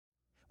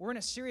We're in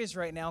a series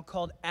right now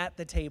called At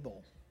the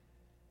Table.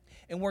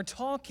 And we're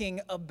talking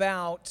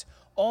about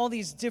all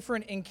these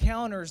different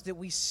encounters that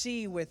we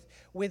see with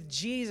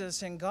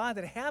Jesus and God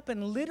that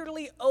happen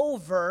literally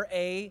over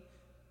a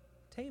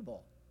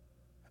table,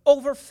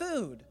 over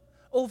food,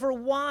 over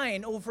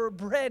wine, over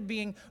bread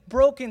being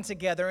broken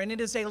together. And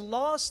it is a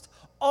lost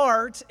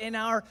art in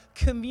our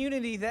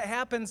community that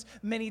happens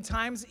many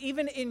times,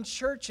 even in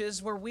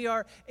churches where we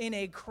are in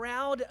a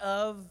crowd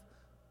of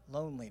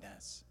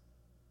loneliness.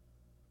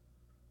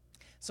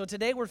 So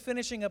today we're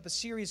finishing up a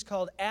series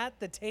called At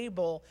the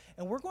Table,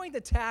 and we're going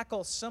to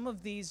tackle some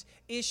of these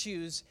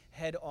issues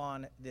head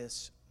on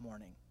this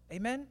morning.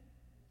 Amen?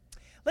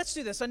 Let's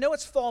do this. I know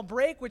it's fall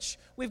break, which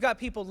we've got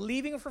people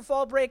leaving for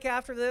fall break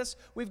after this.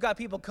 We've got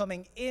people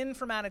coming in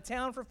from out of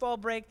town for fall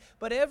break.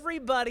 But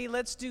everybody,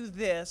 let's do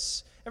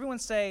this. Everyone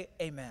say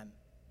amen.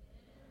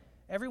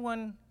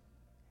 Everyone,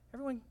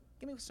 give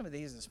me some of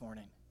these this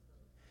morning.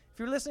 If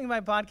you're listening to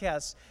my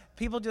podcast,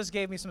 people just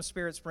gave me some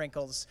spirit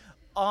sprinkles.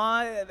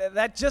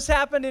 That just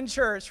happened in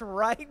church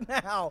right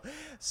now.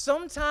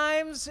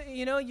 Sometimes,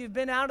 you've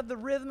been out of the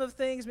rhythm of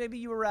things. Maybe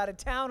you were out of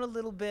town a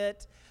little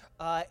bit.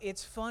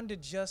 It's fun to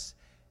just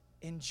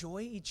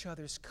enjoy each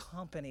other's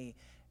company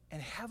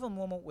and have a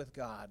moment with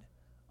God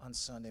on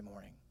Sunday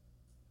morning.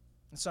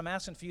 And so I'm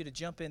asking for you to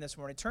jump in this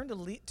morning. Turn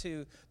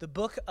to the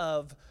book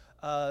of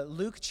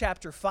Luke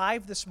chapter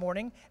 5 this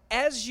morning.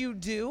 As you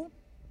do,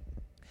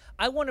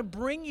 I want to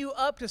bring you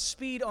up to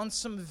speed on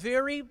some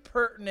very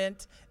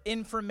pertinent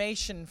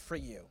information for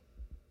you.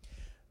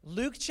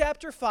 Luke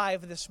chapter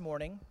 5 this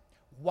morning,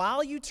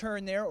 while you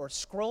turn there or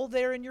scroll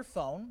there in your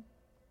phone,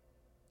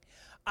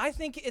 I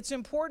think it's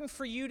important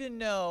for you to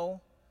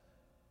know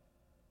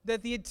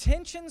that the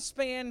attention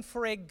span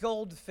for a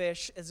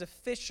goldfish is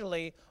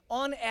officially,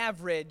 on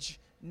average,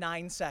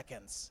 9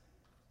 seconds.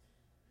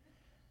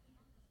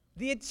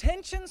 The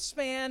attention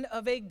span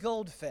of a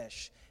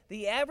goldfish,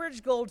 the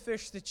average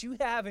goldfish that you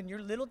have in your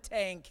little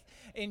tank,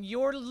 in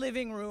your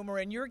living room or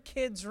in your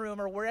kid's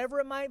room or wherever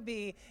it might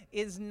be,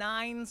 is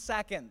 9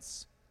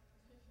 seconds.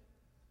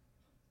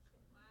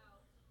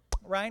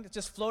 Right? It's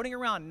just floating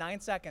around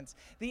 9 seconds.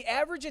 The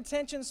average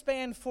attention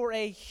span for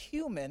a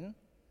human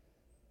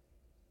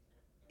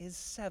is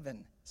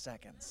 7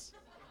 seconds.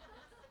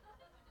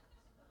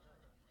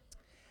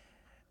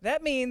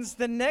 That means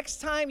the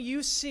next time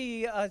you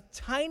see a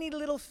tiny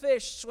little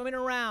fish swimming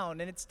around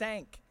in its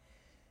tank,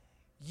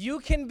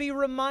 you can be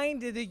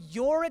reminded that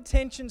your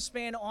attention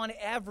span on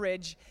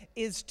average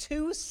is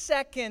 2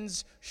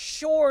 seconds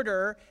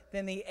shorter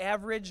than the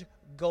average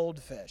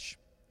goldfish.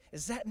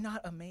 Is that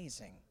not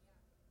amazing?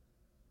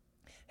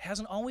 It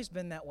hasn't always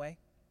been that way,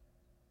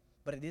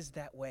 but it is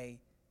that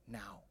way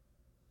now.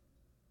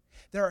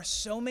 There are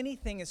so many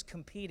things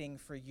competing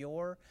for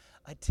your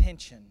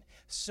attention,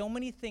 so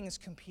many things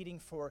competing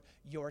for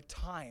your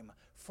time,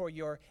 for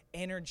your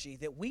energy,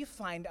 that we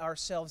find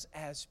ourselves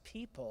as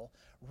people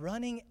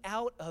running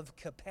out of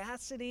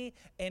capacity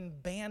and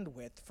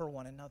bandwidth for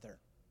one another.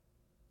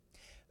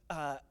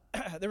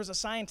 There was a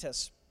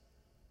scientist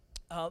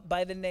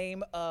by the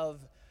name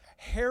of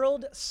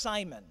Harold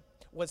Simon,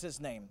 was his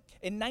name.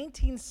 In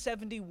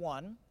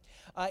 1971,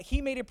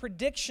 he made a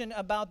prediction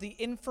about the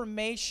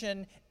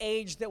information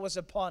age that was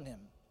upon him.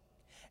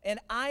 And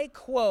I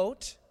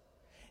quote,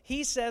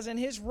 he says in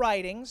his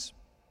writings,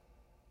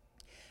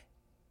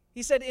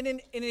 he said, in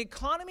an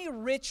economy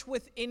rich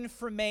with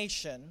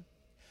information,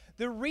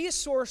 the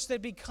resource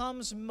that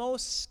becomes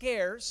most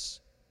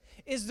scarce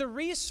is the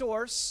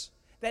resource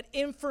that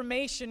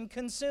information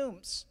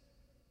consumes: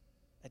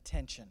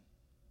 attention.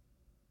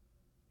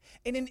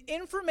 In an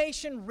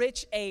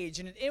information-rich age,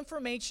 in an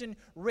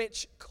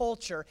information-rich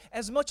culture,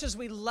 as much as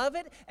we love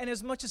it and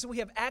as much as we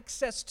have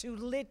access to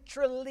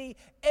literally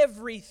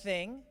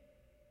everything,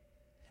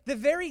 the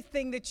very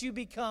thing that you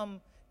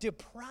become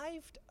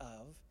deprived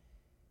of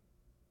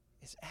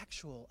is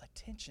actual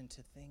attention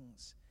to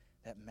things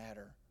that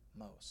matter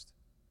most.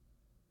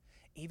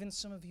 Even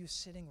some of you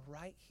sitting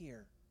right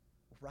here,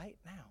 right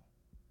now,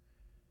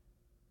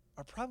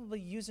 are probably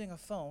using a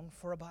phone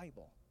for a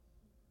Bible.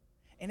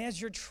 And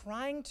as you're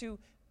trying to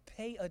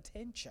pay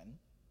attention,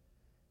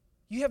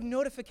 you have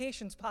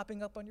notifications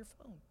popping up on your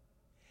phone.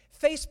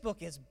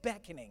 Facebook is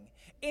beckoning.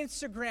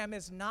 Instagram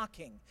is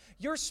knocking.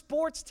 Your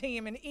sports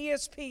team and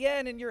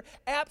ESPN and your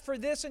app for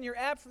this and your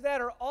app for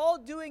that are all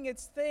doing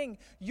its thing.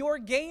 Your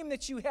game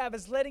that you have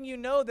is letting you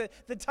know that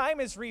the time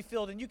is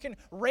refilled and you can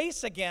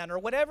race again or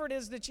whatever it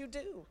is that you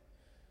do.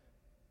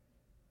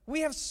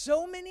 We have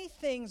so many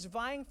things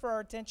vying for our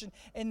attention,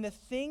 and the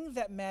thing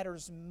that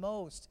matters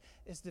most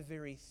is the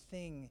very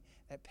thing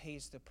that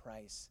pays the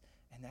price,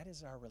 and that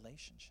is our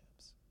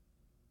relationships.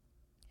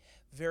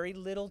 Very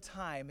little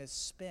time is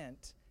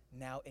spent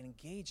now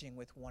engaging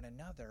with one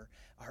another.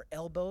 Our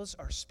elbows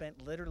are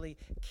spent literally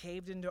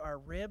caved into our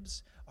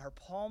ribs. Our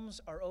palms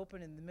are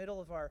open in the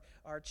middle of our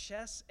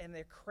chests, and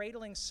they're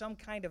cradling some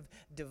kind of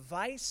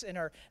device, and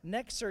our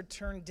necks are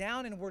turned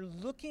down, and we're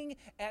looking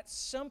at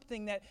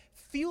something that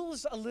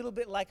feels a little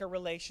bit like a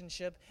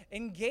relationship,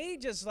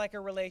 engages like a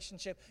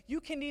relationship. You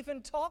can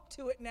even talk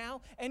to it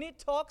now, and it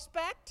talks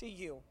back to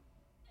you.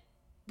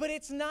 But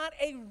it's not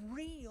a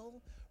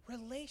real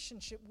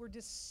relationship. We're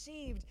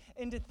deceived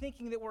into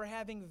thinking that we're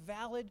having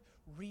valid,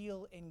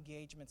 real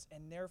engagements,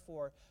 and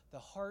therefore the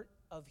heart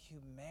of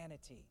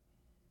humanity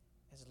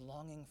is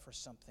longing for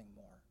something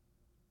more.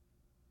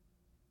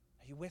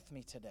 Are you with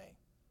me today?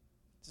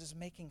 Is this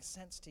making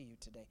sense to you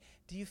today?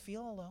 Do you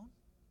feel alone?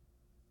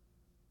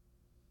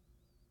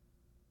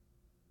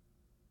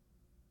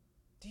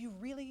 Do you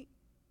really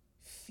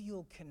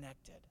feel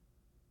connected?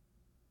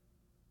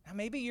 Now,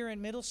 maybe you're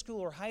in middle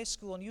school or high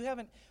school and you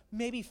haven't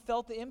maybe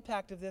felt the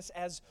impact of this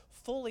as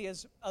fully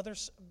as other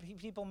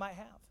people might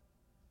have.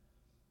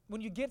 When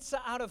you get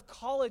out of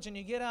college and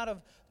you get out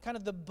of kind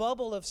of the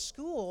bubble of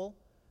school,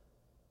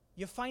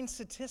 you find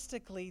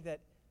statistically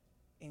that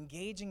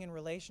engaging in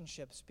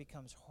relationships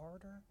becomes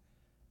harder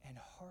and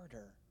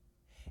harder.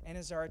 And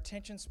as our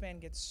attention span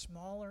gets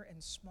smaller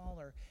and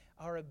smaller,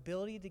 our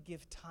ability to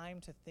give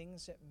time to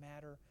things that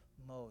matter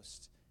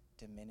most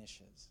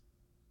diminishes.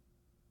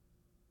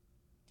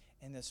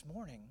 And this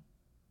morning,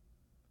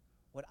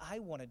 what I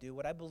want to do,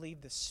 what I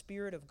believe the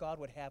Spirit of God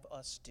would have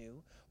us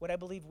do, what I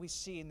believe we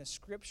see in the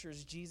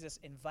Scriptures Jesus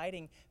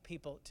inviting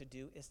people to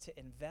do, is to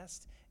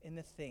invest in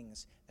the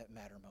things that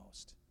matter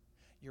most.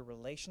 Your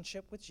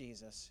relationship with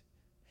Jesus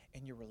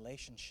and your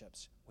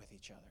relationships with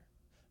each other.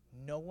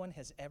 No one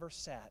has ever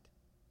sat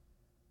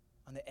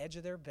on the edge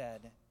of their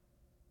bed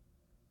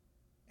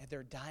at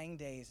their dying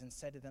days and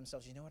said to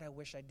themselves, you know what I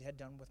wish I had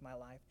done with my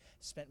life?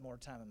 Spent more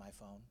time on my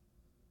phone.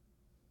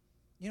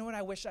 You know what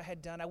I wish I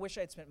had done? I wish I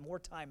had spent more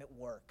time at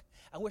work.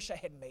 I wish I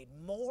had made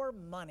more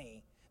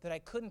money that I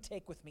couldn't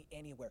take with me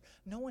anywhere.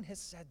 No one has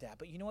said that,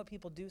 but you know what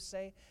people do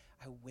say?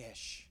 I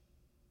wish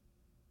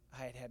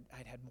I'd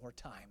had more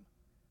time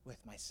with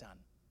my son,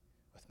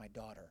 with my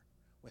daughter,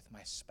 with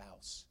my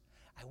spouse.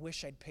 I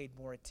wish I'd paid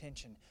more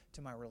attention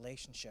to my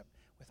relationship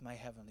with my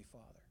Heavenly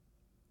Father.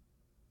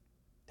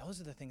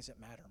 Those are the things that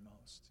matter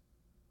most.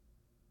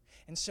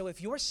 And so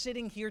if you're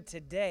sitting here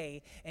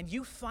today and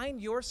you find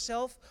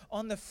yourself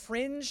on the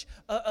fringe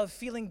of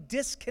feeling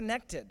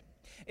disconnected,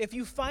 if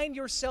you find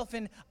yourself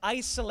in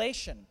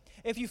isolation,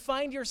 if you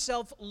find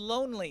yourself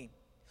lonely,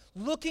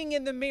 looking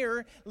in the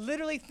mirror,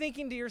 literally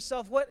thinking to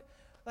yourself,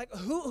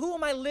 who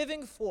am I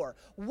living for?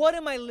 What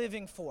am I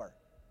living for?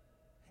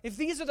 If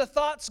these are the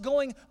thoughts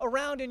going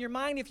around in your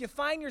mind, if you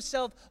find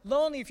yourself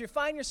lonely, if you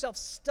find yourself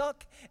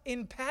stuck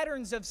in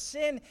patterns of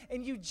sin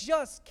and you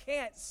just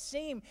can't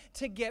seem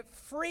to get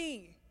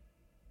free,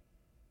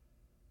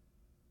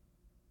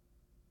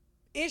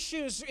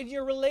 issues in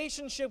your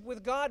relationship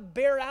with God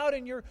bear out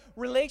in your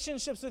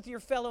relationships with your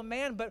fellow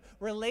man, but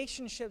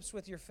relationships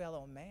with your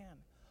fellow man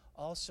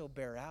also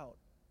bear out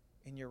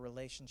in your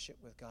relationship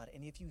with God.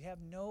 And if you have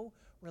no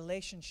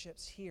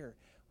relationships here,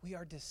 we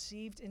are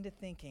deceived into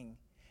thinking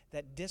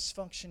that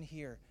dysfunction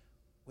here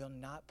will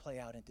not play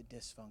out into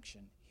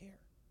dysfunction here.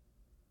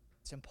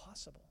 It's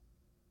impossible.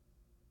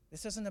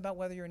 This isn't about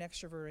whether you're an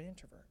extrovert or an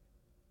introvert.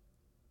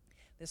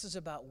 This is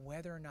about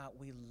whether or not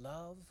we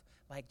love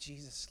like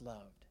Jesus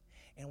loved,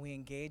 and we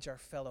engage our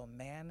fellow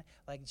man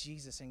like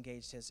Jesus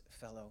engaged his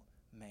fellow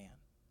man.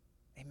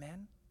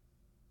 Amen?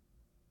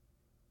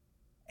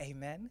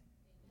 Amen?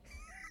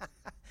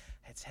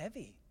 It's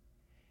heavy.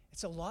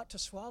 It's a lot to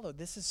swallow.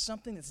 This is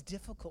something that's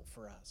difficult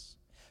for us.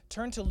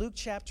 Turn to Luke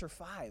chapter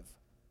 5.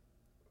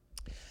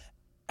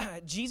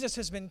 Jesus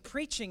has been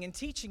preaching and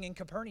teaching in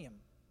Capernaum.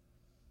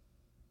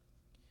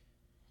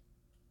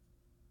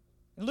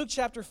 In Luke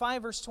chapter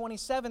 5, verse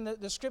 27,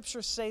 the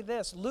scriptures say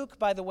this. Luke,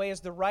 by the way, is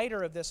the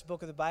writer of this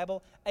book of the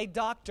Bible, a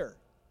doctor,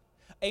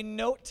 a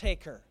note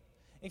taker.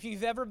 If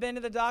you've ever been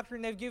to the doctor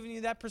and they've given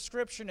you that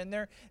prescription and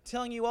they're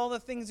telling you all the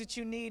things that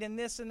you need and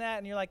this and that,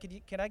 and you're like,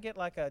 can I get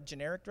like a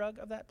generic drug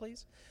of that,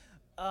 please?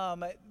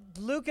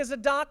 Luke is a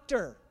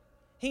doctor.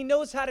 He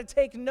knows how to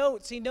take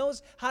notes. He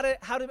knows how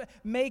to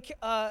make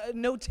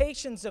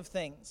notations of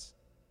things.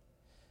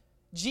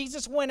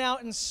 Jesus went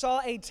out and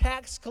saw a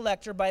tax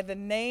collector by the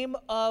name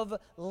of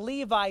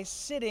Levi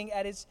sitting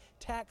at his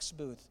tax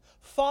booth.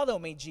 "Follow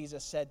me,"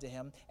 Jesus said to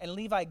him. And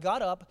Levi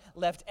got up,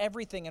 left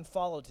everything, and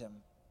followed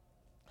him.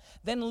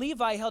 Then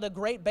Levi held a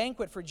great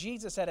banquet for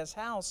Jesus at his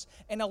house,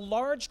 and a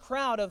large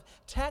crowd of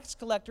tax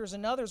collectors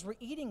and others were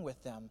eating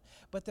with them.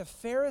 But the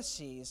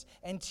Pharisees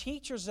and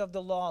teachers of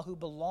the law who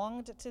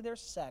belonged to their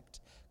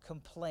sect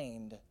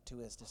complained to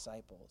his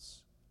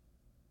disciples.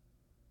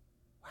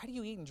 Why do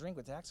you eat and drink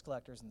with tax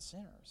collectors and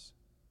sinners?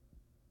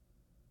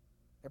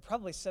 They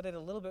probably said it a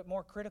little bit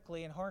more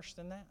critically and harsh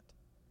than that.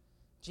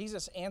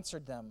 Jesus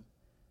answered them,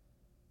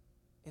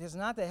 "It is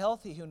not the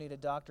healthy who need a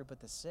doctor,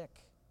 but the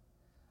sick.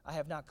 I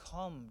have not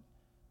come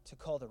to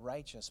call the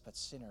righteous, but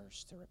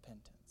sinners to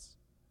repentance."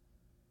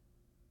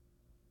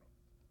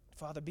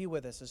 Father, be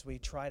with us as we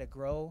try to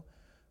grow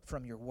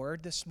from your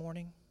word this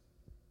morning.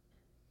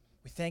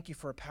 We thank you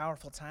for a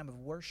powerful time of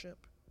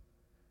worship.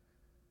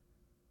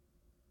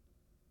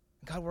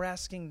 God, we're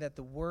asking that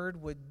the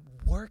word would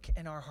work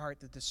in our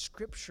heart, that the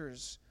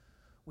scriptures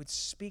would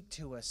speak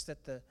to us,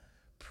 that the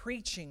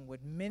preaching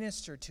would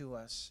minister to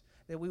us,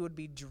 that we would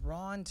be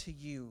drawn to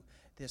you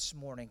this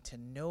morning to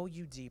know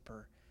you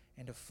deeper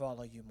and to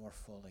follow you more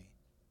fully.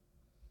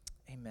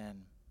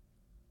 Amen.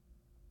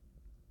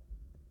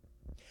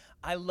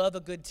 I love a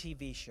good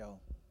TV show.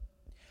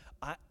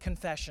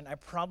 Confession, I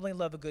probably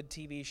love a good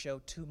TV show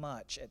too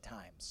much at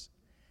times.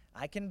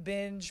 I can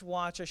binge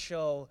watch a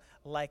show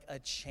like a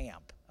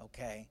champ,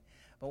 okay?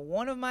 But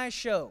one of my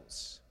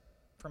shows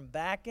from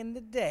back in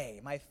the day,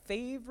 my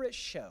favorite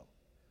show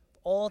of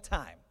all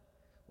time,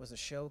 was a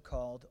show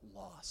called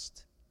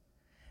Lost.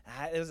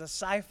 It was a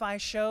sci-fi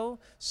show.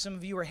 Some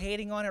of you are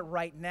hating on it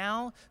right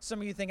now. Some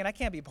of you thinking, I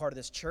can't be part of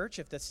this church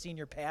if the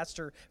senior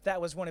pastor, if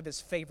that was one of his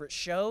favorite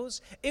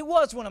shows. It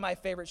was one of my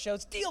favorite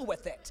shows. Deal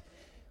with it.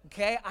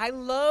 Okay, I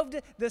loved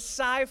the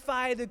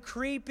sci-fi, the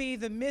creepy,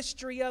 the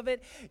mystery of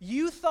it.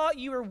 You thought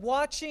you were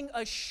watching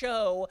a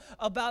show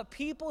about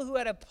people who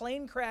had a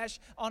plane crash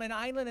on an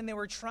island and they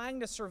were trying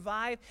to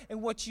survive,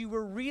 and what you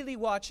were really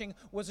watching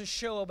was a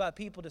show about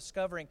people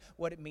discovering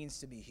what it means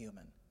to be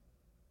human.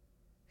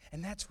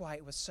 And that's why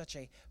it was such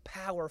a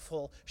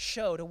powerful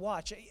show to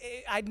watch.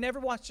 I'd never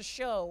watched a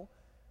show.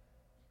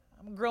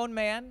 I'm a grown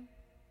man.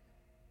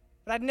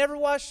 But I'd never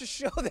watched a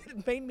show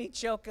that made me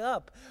choke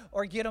up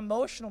or get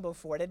emotional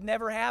before. It had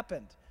never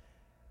happened.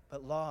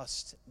 But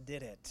Lost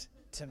did it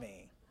to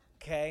me,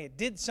 okay? It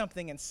did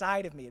something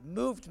inside of me. It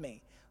moved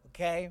me,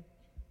 okay?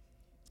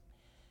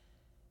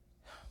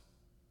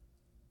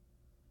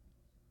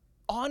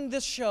 On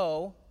this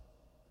show,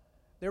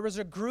 there was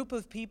a group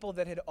of people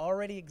that had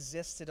already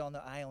existed on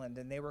the island,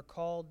 and they were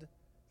called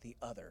the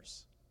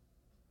Others,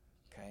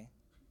 okay?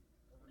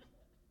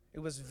 It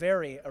was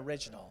very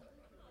original,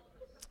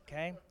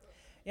 okay?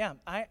 Yeah,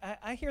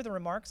 I hear the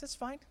remarks. It's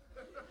fine.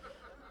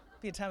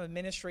 Be a time of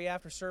ministry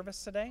after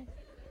service today.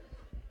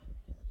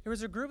 There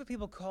was a group of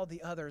people called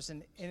the Others,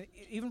 and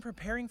even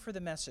preparing for the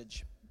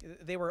message,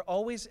 they were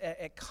always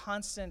at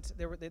constant.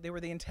 They were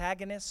the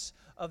antagonists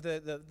of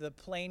the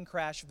plane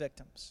crash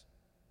victims,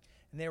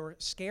 and they were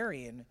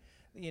scary. And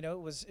it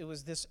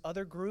was this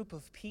other group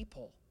of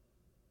people,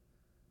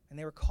 and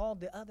they were called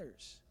the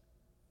Others.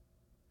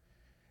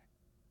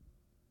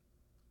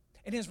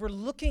 And as we're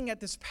looking at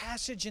this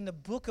passage in the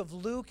book of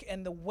Luke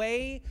and the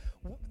way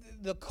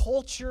the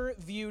culture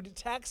viewed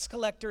tax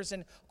collectors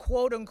and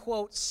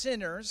quote-unquote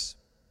sinners,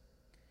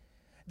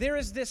 there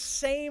is this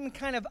same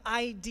kind of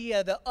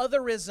idea, the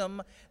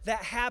otherism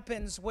that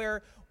happens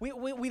where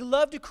we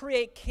love to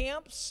create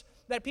camps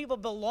that people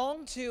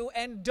belong to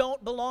and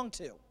don't belong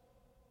to.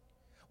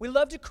 We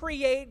love to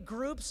create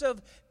groups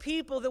of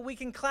people that we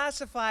can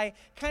classify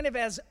kind of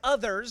as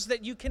others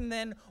that you can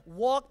then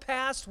walk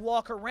past,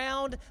 walk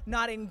around,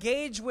 not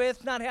engage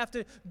with, not have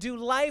to do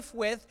life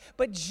with.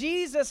 But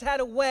Jesus had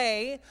a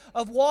way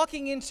of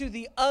walking into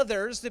the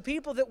others, the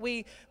people that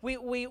we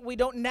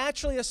don't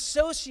naturally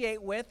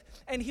associate with,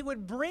 and he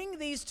would bring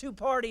these two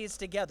parties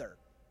together.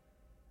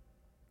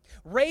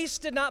 Race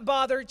did not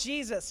bother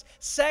Jesus.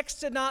 Sex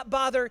did not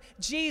bother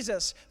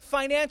Jesus.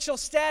 Financial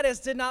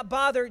status did not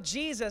bother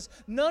Jesus.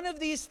 None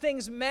of these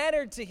things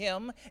mattered to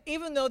him,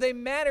 even though they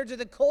mattered to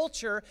the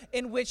culture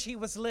in which he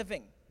was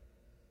living.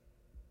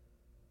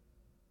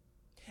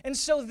 And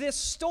so this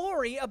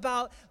story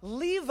about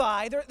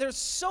Levi, there's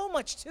so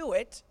much to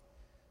it,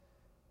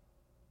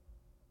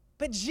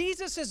 but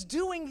Jesus is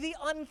doing the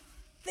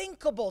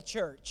unthinkable,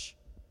 church.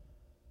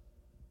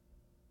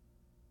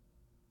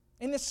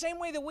 In the same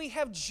way that we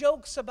have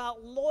jokes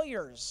about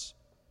lawyers,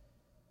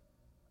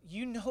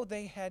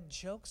 they had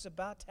jokes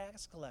about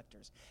tax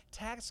collectors.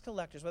 Tax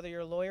collectors, whether you're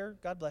a lawyer,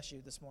 God bless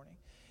you this morning.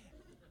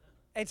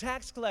 A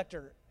tax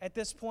collector at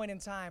this point in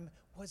time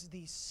was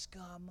the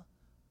scum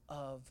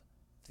of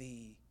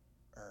the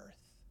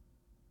earth.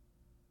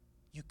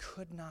 You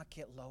could not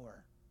get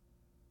lower.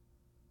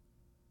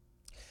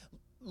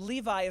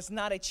 Levi is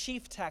not a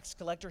chief tax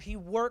collector. He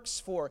works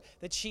for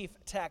the chief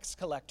tax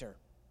collector.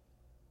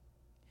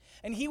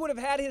 And he would have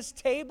had his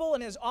table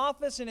and his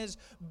office and his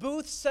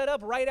booth set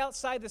up right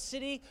outside the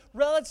city,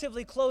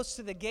 relatively close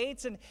to the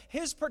gates. And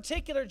his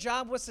particular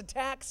job was to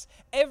tax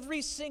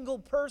every single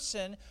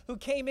person who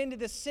came into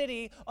the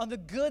city on the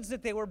goods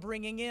that they were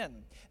bringing in.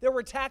 There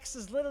were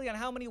taxes literally on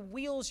how many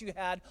wheels you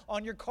had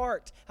on your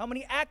cart, how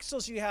many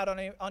axles you had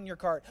on your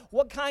cart,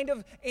 what kind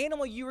of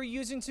animal you were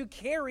using to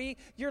carry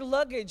your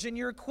luggage and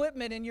your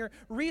equipment and your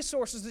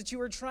resources that you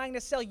were trying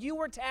to sell. You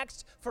were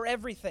taxed for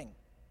everything.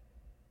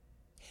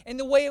 And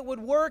the way it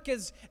would work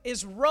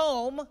is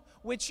Rome,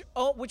 which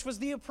was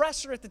the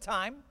oppressor at the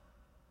time,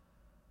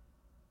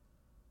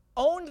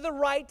 owned the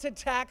right to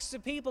tax the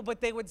people,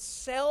 but they would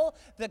sell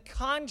the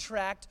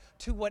contract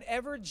to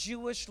whatever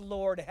Jewish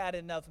lord had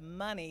enough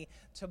money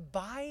to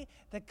buy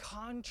the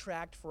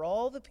contract for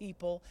all the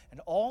people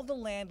and all the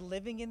land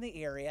living in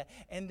the area.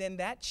 And then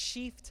that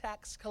chief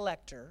tax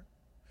collector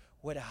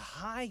would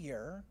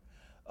hire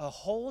a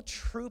whole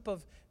troop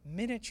of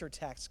miniature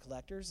tax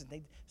collectors, and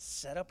they'd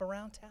set up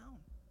around town.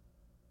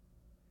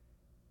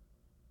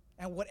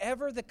 And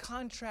whatever the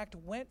contract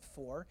went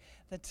for,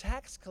 the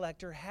tax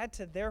collector had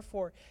to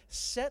therefore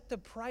set the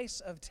price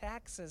of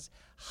taxes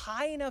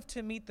high enough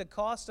to meet the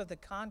cost of the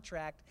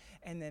contract,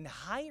 and then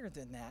higher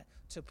than that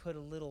to put a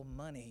little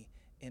money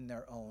in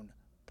their own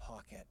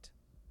pocket.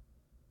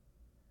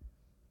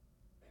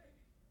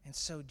 And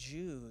so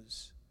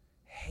Jews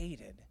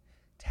hated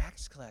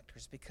tax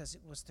collectors because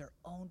it was their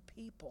own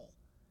people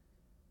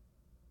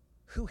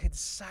who had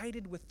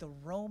sided with the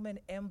Roman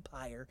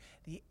Empire,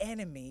 the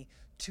enemy,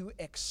 to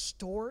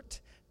extort,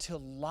 to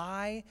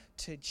lie,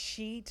 to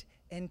cheat,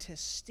 and to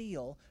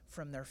steal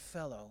from their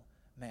fellow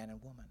man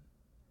and woman.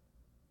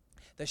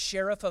 The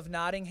Sheriff of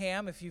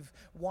Nottingham, if you've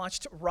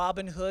watched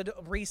Robin Hood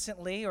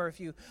recently, or if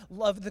you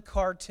love the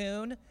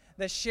cartoon,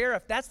 the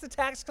sheriff, that's the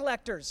tax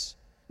collectors.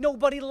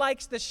 Nobody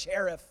likes the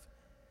sheriff.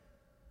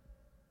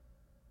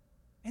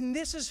 And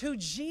this is who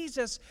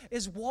Jesus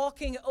is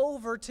walking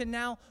over to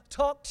now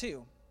talk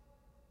to.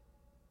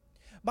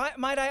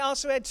 Might I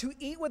also add, to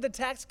eat with a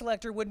tax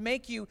collector would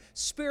make you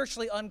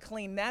spiritually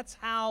unclean. That's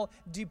how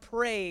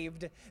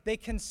depraved they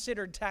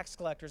considered tax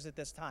collectors at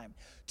this time.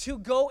 To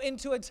go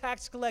into a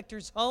tax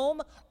collector's home,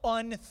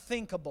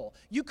 unthinkable.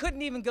 You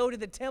couldn't even go to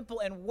the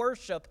temple and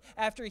worship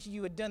after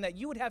you had done that.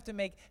 You would have to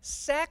make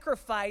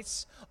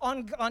sacrifice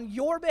on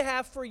your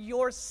behalf for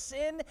your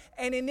sin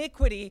and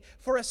iniquity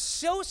for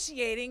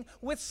associating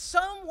with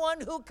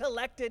someone who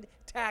collected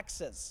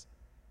taxes.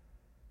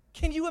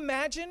 Can you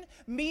imagine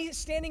me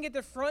standing at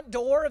the front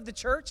door of the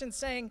church and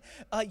saying,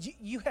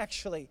 you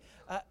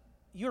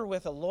were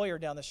with a lawyer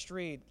down the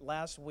street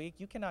last week.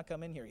 You cannot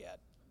come in here yet.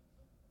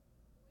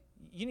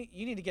 You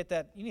need to get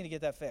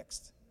that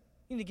fixed.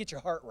 You need to get your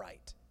heart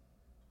right.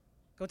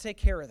 Go take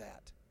care of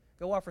that.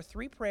 Go offer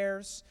 3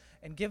 prayers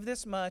and give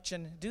this much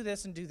and do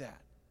this and do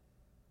that.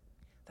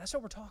 That's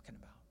what we're talking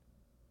about.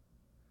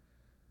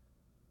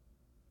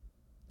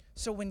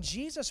 So when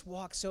Jesus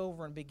walks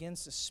over and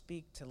begins to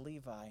speak to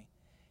Levi,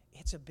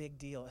 it's a big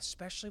deal,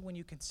 especially when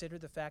you consider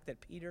the fact that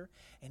Peter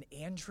and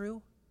Andrew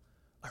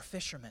are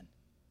fishermen.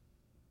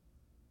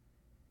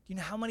 Do you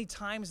know how many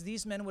times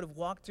these men would have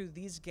walked through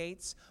these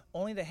gates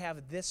only to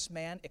have this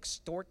man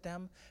extort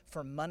them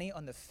for money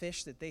on the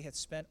fish that they had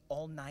spent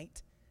all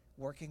night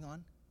working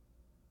on?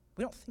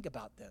 We don't think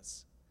about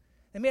this.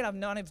 They may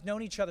not have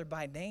known each other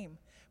by name,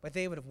 but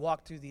they would have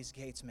walked through these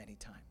gates many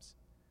times.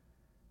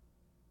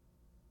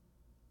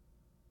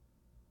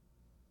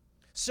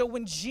 So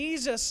when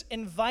Jesus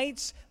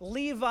invites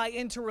Levi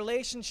into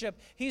relationship,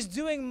 he's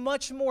doing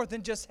much more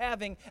than just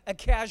having a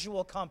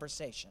casual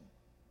conversation.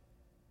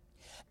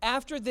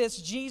 After this,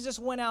 Jesus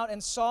went out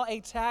and saw a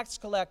tax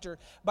collector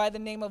by the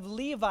name of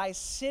Levi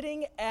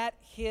sitting at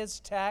his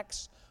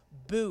tax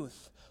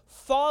booth.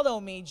 "Follow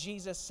me,"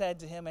 Jesus said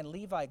to him, and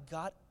Levi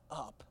got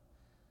up.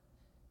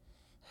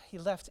 He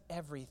left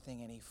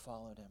everything and he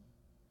followed him.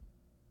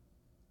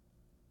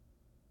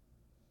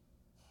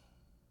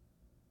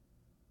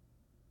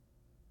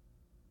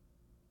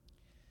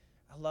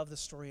 I love the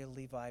story of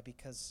Levi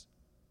because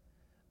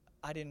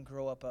I didn't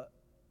grow up a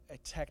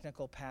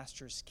technical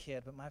pastor's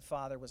kid, but my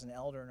father was an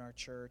elder in our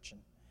church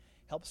and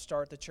helped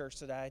start the church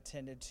that I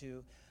attended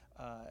to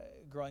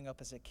growing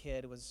up as a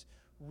kid, was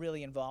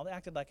really involved,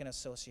 acted like an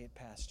associate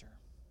pastor.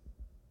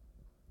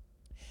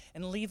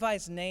 And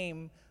Levi's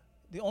name,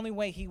 the only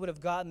way he would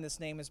have gotten this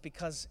name is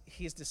because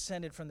he is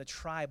descended from the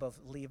tribe of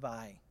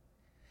Levi.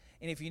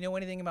 And if you know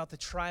anything about the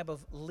tribe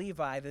of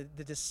Levi,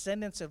 the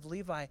descendants of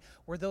Levi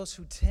were those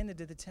who tended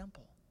to the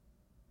temple.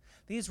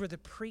 These were the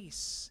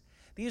priests.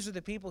 These are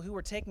the people who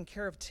were taking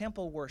care of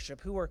temple worship,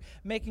 who were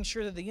making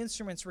sure that the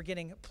instruments were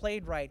getting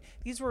played right.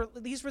 These were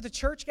the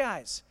church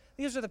guys.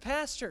 These are the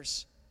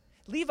pastors.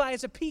 Levi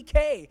is a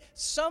PK.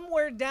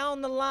 Somewhere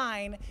down the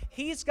line,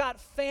 he's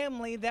got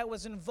family that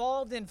was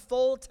involved in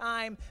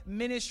full-time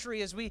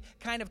ministry as we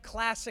kind of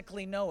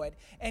classically know it.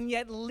 And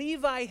yet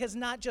Levi has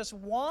not just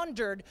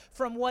wandered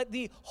from what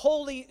the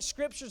holy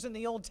scriptures in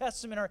the Old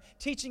Testament are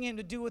teaching him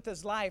to do with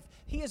his life.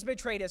 He has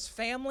betrayed his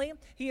family,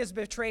 he has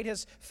betrayed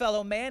his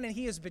fellow man, and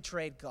he has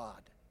betrayed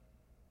God.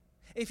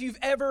 If you've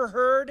ever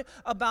heard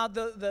about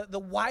the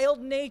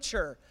wild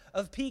nature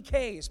of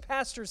PKs,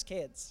 pastors'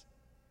 kids,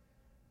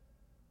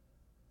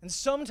 and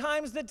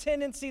sometimes the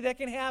tendency that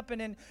can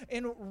happen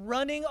in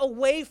running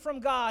away from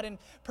God and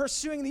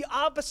pursuing the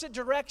opposite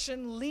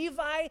direction,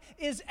 Levi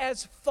is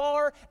as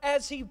far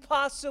as he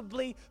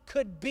possibly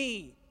could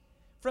be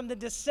from the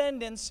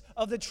descendants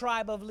of the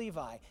tribe of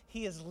Levi.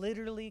 He is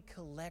literally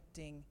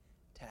collecting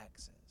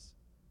taxes.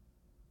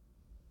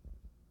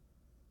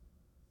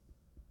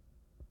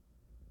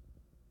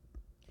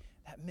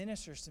 That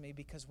ministers to me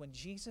because when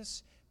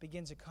Jesus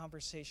begins a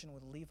conversation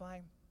with Levi,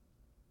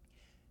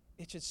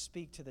 it should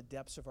speak to the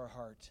depths of our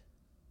heart.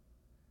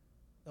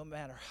 No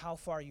matter how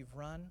far you've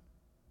run,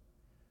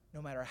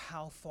 no matter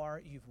how far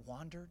you've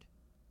wandered,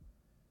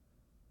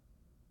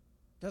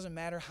 doesn't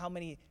matter how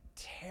many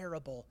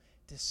terrible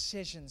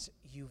decisions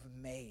you've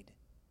made.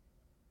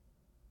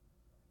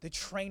 the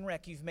train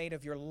wreck you've made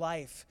of your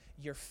life,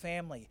 your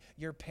family,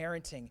 your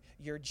parenting,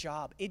 your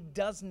job. It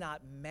does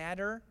not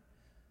matter.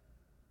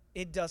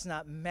 It does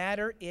not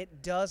matter.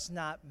 It does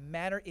not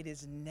matter. It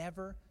is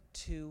never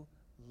too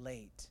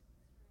late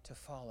to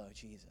follow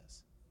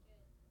Jesus.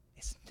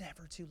 It's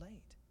never too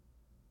late.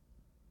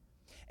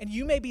 And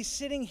you may be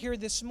sitting here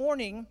this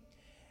morning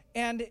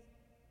and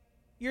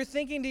you're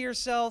thinking to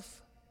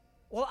yourself,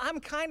 well,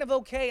 I'm kind of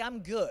okay. I'm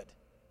good.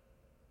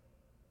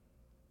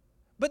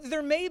 But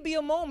there may be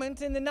a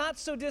moment in the not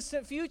so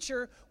distant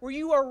future where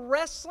you are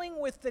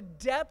wrestling with the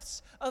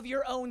depths of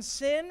your own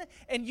sin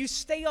and you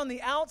stay on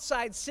the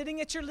outside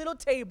sitting at your little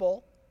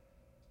table,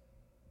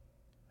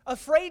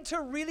 afraid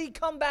to really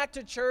come back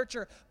to church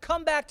or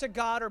come back to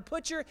God or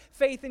put your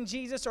faith in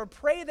Jesus or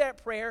pray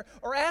that prayer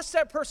or ask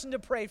that person to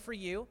pray for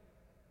you.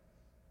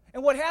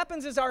 And what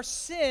happens is our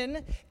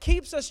sin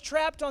keeps us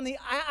trapped on the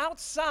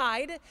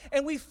outside,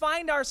 and we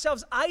find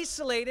ourselves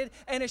isolated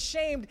and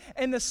ashamed.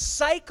 And the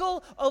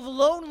cycle of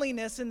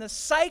loneliness, and the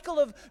cycle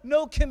of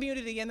no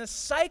community, and the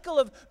cycle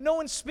of no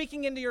one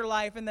speaking into your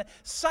life, and the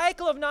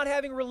cycle of not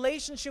having a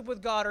relationship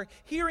with God or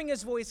hearing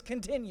His voice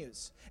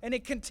continues. And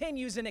it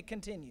continues and it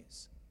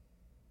continues.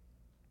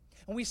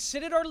 And we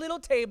sit at our little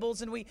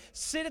tables, and we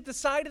sit at the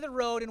side of the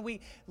road, and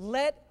we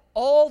let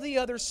all the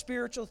other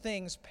spiritual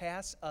things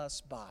pass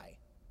us by.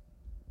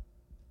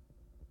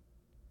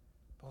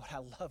 But what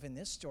I love in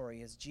this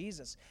story is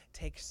Jesus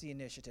takes the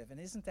initiative. And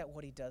isn't that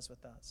what He does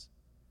with us?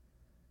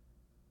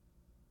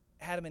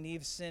 Adam and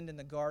Eve sinned in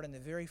the garden, the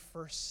very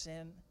first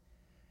sin.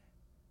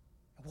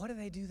 And what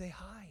do? They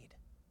hide.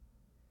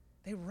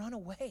 They run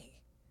away.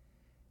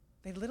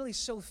 They literally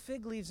sow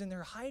fig leaves and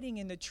they're hiding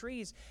in the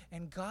trees.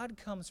 And God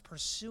comes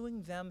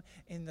pursuing them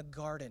in the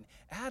garden.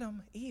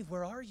 Adam, Eve,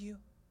 where are you?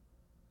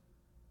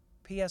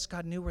 P.S.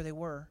 God knew where they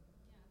were.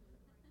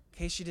 In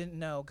case you didn't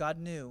know, God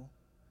knew.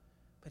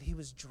 But He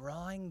was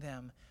drawing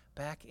them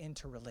back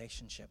into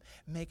relationship.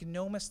 Make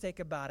no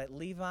mistake about it.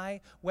 Levi,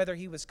 whether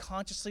he was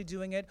consciously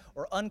doing it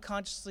or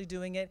unconsciously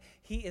doing it,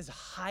 he is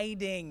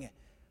hiding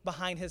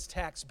behind his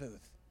tax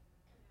booth.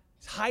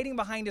 He's hiding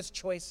behind his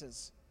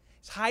choices.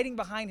 He's hiding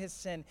behind his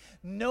sin.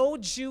 No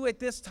Jew at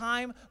this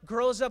time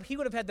grows up. He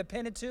would have had the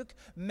Pentateuch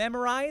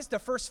memorized, the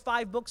first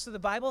 5 books of the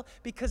Bible,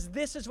 because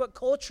this is what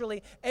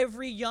culturally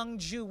every young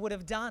Jew would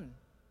have done.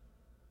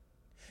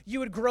 You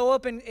would grow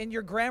up in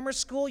your grammar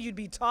school. You'd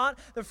be taught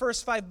the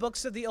first 5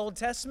 books of the Old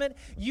Testament.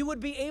 You would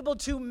be able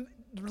to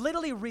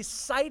literally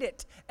recite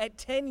it at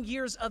 10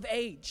 years of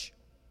age.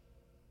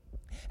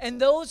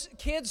 And those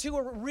kids who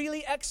were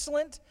really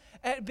excellent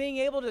at being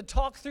able to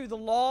talk through the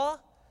law,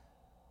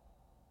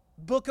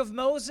 Book of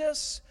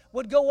Moses,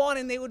 would go on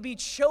and they would be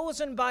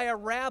chosen by a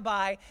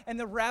rabbi, and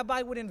the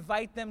rabbi would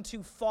invite them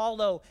to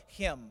follow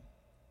him,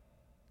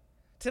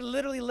 to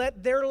literally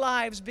let their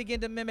lives begin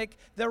to mimic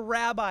the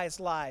rabbi's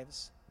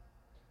lives.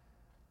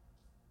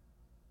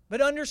 But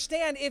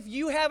understand, if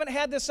you haven't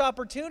had this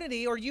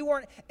opportunity or you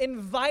weren't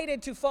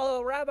invited to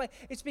follow a rabbi,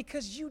 it's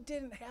because you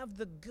didn't have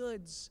the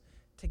goods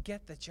to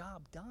get the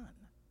job done.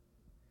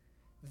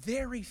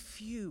 Very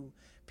few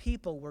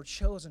people were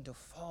chosen to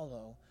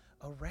follow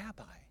a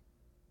rabbi.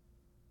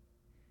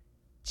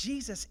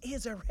 Jesus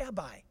is a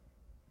rabbi.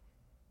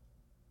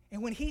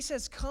 And when He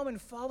says, come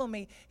and follow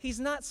me, He's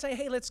not saying,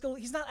 hey, let's go.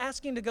 He's not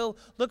asking to go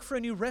look for a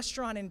new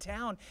restaurant in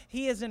town.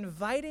 He is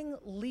inviting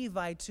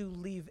Levi to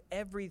leave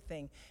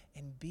everything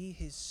and be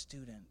His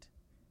student.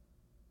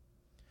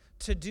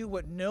 To do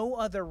what no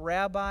other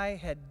rabbi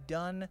had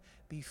done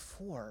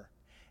before.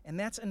 And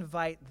that's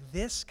invite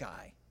this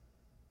guy,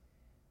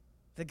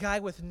 the guy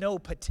with no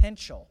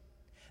potential,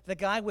 the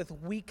guy with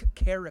weak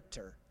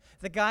character,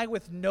 the guy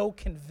with no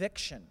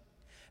conviction,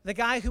 the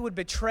guy who would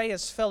betray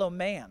his fellow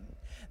man,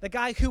 the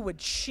guy who would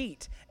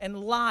cheat and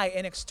lie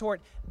and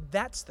extort.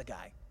 That's the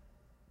guy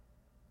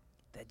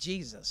that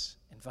Jesus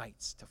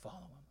invites to follow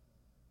Him.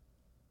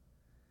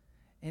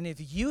 And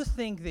if you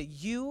think that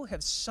you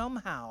have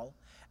somehow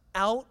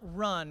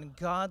outrun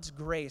God's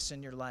grace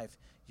in your life,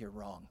 you're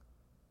wrong.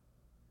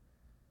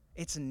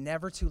 It's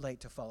never too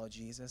late to follow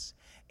Jesus.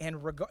 And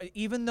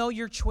even though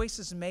your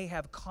choices may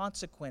have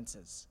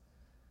consequences,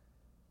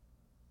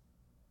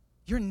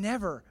 you're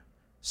never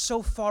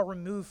so far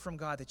removed from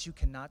God that you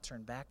cannot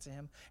turn back to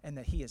Him, and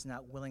that He is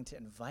not willing to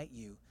invite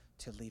you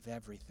to leave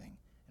everything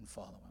and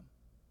follow Him.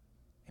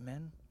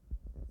 Amen?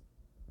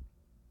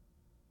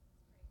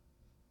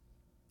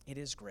 It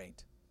is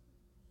great.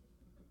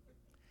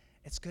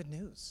 It's good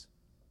news.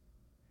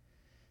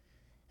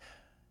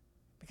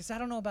 Because I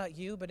don't know about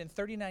you, but in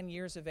 39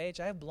 years of age,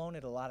 I have blown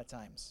it a lot of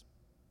times.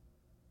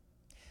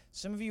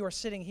 Some of you are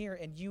sitting here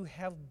and you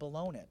have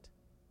blown it.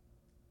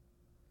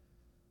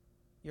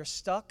 You're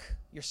stuck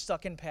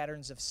in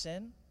patterns of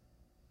sin.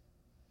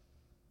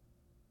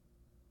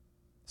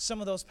 Some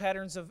of those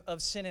patterns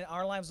of sin in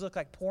our lives look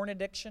like porn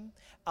addiction,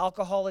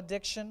 alcohol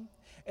addiction.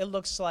 It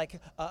looks like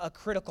a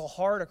critical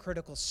heart, a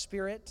critical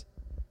spirit.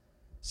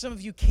 Some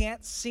of you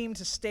can't seem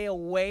to stay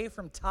away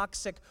from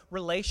toxic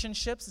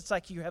relationships. It's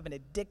like you have an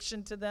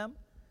addiction to them.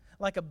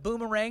 like a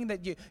boomerang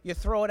that you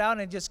throw it out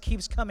and it just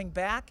keeps coming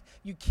back.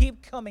 You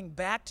keep coming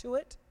back to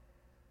it.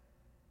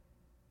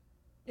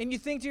 And you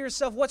think to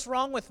yourself, what's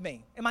wrong with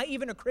me? Am I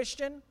even a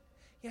Christian?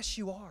 Yes,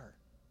 you are.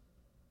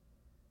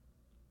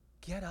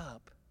 Get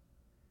up.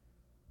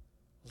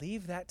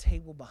 Leave that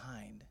table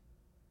behind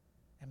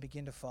and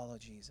begin to follow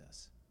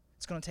Jesus.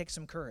 It's going to take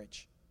some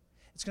courage.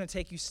 It's going to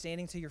take you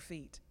standing to your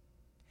feet.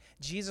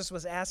 Jesus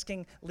was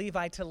asking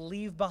Levi to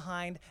leave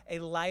behind a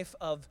life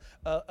of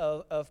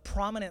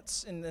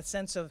prominence in the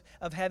sense of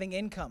having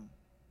income.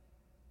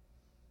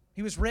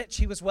 He was rich.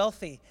 He was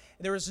wealthy.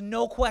 There was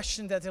no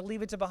question that to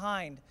leave it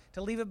behind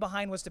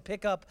was to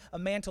pick up a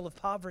mantle of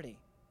poverty.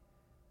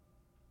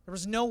 There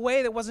was no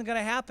way that wasn't going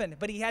to happen,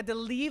 but he had to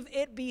leave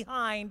it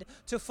behind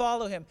to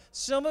follow him.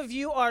 Some of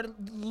you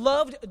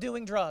loved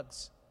doing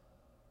drugs.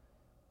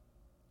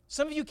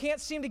 Some of you can't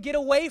seem to get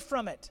away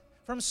from it,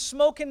 from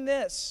smoking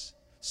this,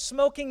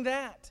 smoking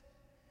that.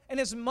 And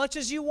as much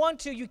as you want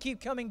to, you keep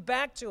coming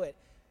back to it.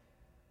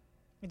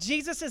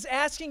 Jesus is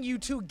asking you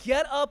to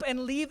get up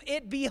and leave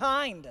it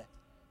behind,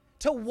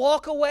 to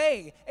walk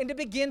away and to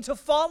begin to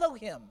follow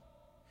him.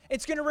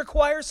 It's going to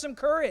require some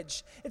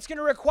courage. It's going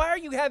to require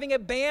you having a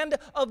band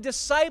of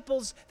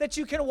disciples that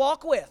you can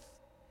walk with.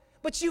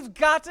 But you've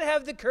got to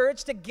have the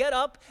courage to get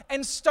up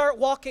and start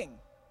walking.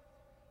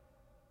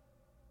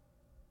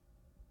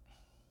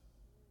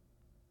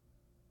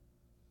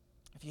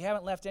 If you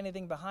haven't left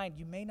anything behind,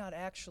 you may not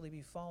actually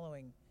be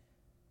following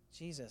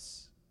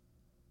Jesus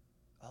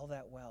all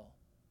that well.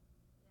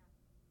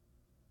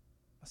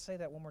 I'll say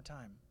that one more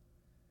time.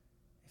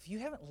 If you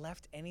haven't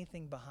left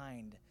anything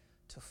behind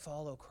to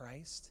follow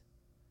Christ,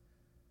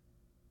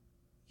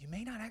 you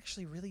may not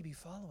actually really be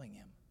following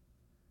him.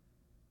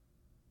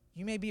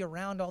 You may be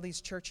around all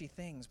these churchy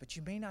things, but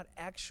you may not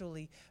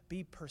actually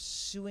be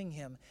pursuing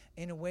him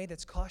in a way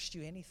that's cost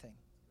you anything.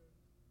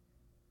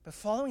 But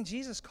following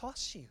Jesus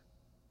costs you.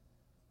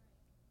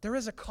 There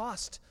is a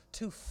cost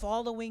to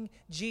following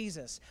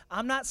Jesus.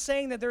 I'm not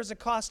saying that there's a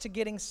cost to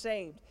getting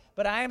saved,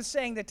 but I am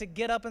saying that to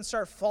get up and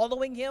start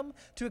following him,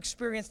 to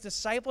experience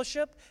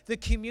discipleship, the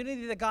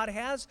community that God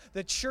has,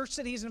 the church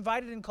that he's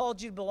invited and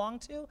called you to belong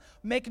to,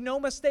 make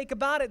no mistake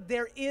about it,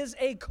 there is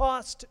a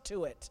cost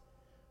to it.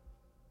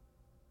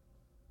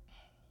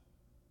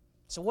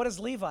 So what does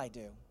Levi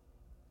do?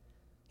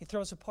 He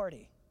throws a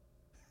party.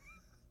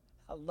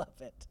 I love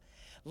it.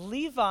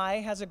 Levi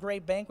has a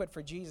great banquet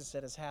for Jesus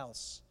at his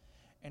house,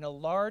 and a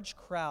large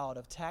crowd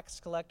of tax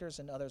collectors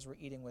and others were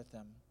eating with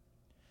them.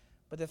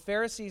 But the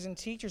Pharisees and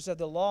teachers of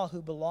the law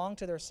who belonged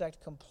to their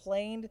sect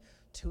complained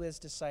to his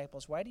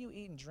disciples, "Why do you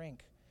eat and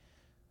drink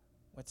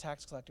with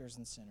tax collectors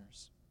and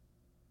sinners?"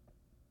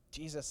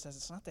 Jesus says,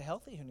 "It's not the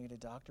healthy who need a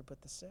doctor,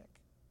 but the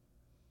sick.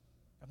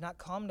 I've not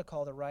come to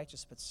call the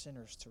righteous, but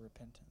sinners to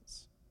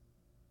repentance."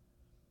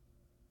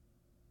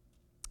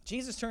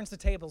 Jesus turns the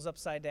tables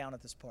upside down at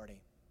this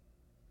party.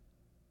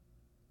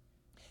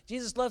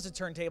 Jesus loves to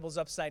turn tables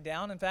upside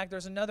down. In fact,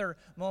 there's another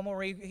moment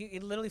where he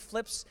literally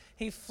flips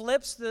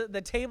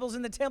the tables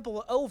in the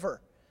temple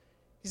over.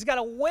 He's got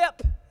a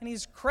whip, and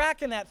he's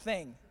cracking that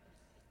thing.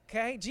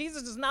 Okay?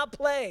 Jesus does not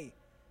play.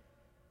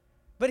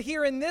 But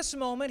here in this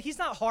moment, he's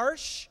not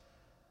harsh.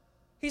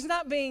 He's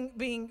not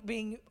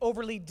being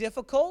overly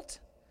difficult,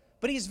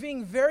 but he's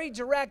being very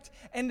direct.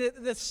 And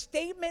the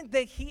statement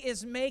that he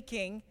is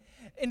making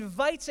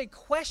invites a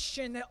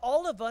question that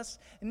all of us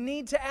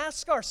need to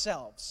ask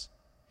ourselves.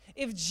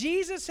 If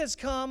Jesus has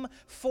come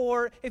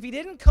if he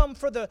didn't come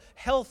for the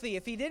healthy,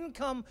 if he didn't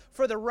come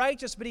for the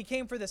righteous, but he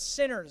came for the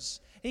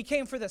sinners, he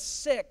came for the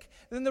sick,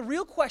 then the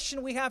real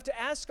question we have to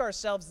ask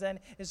ourselves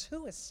then is,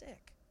 who is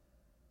sick?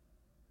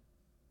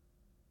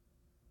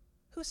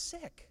 Who's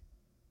sick?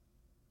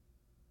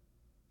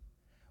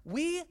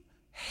 We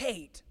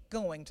hate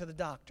going to the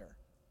doctor.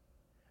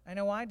 I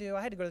know I do.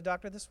 I had to go to the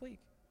doctor this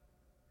week.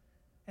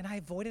 And I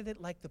avoided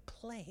it like the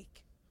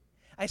plague.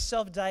 I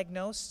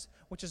self-diagnosed,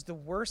 which is the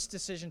worst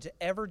decision to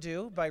ever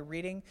do, by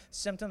reading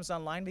symptoms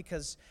online,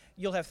 because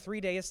you'll have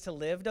 3 days to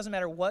live. Doesn't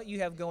matter what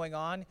you have going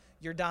on,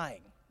 you're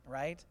dying,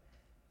 right?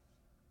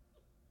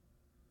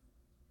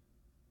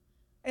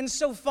 And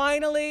so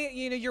finally,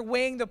 you're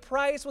weighing the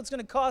price. What's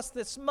going to cost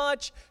this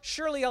much?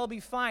 Surely I'll be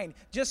fine.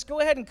 Just go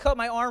ahead and cut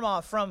my arm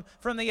off from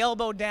the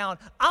elbow down.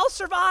 I'll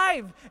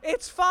survive.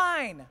 It's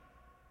fine.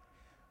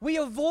 We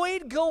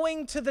avoid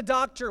going to the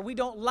doctor. We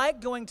don't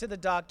like going to the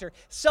doctor.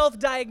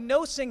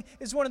 Self-diagnosing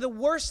is one of the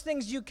worst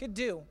things you could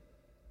do.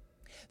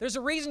 There's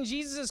a reason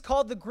Jesus is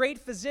called the great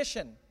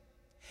physician.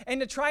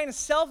 And to try and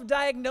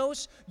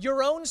self-diagnose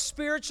your own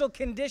spiritual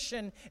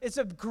condition is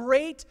a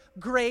great,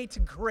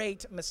 great,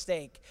 great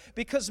mistake.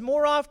 Because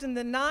more often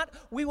than not,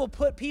 we will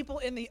put people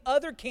in the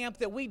other camp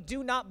that we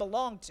do not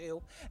belong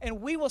to,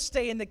 and we will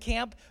stay in the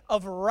camp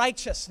of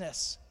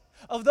righteousness,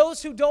 of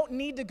those who don't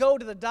need to go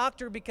to the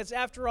doctor because,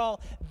 after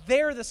all,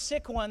 they're the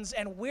sick ones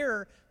and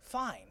we're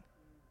fine.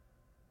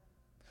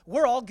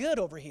 We're all good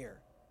over here.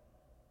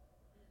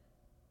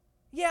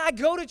 Yeah, I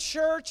go to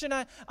church and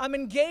I'm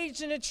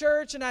engaged in a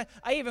church, and I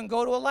even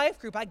go to a life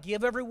group. I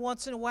give every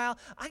once in a while.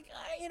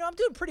 I'm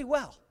doing pretty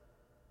well.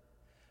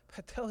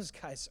 But those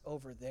guys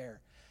over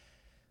there,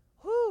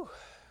 whew,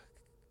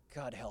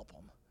 God help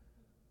them.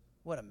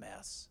 What a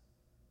mess.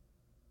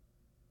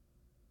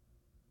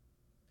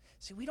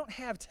 See, we don't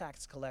have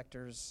tax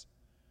collectors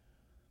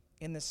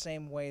in the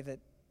same way that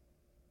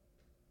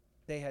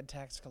they had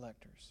tax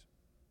collectors.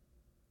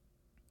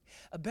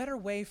 A better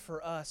way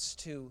for us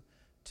to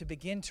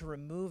begin to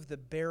remove the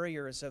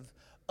barriers of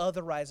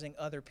otherizing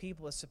other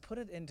people is to put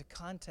it into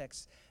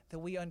context that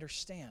we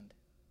understand,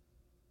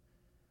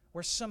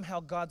 where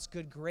somehow God's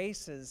good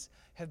graces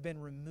have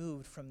been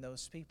removed from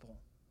those people.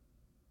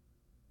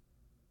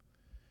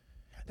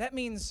 That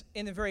means,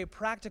 in a very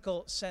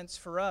practical sense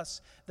for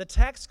us, the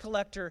tax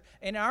collector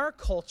in our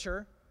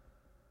culture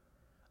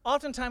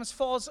oftentimes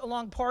falls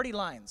along party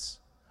lines,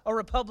 a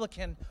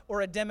Republican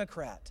or a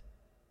Democrat.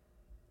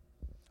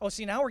 Oh,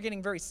 see, now we're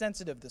getting very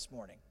sensitive this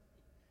morning,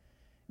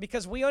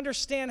 because we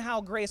understand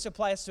how grace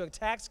applies to a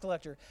tax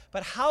collector,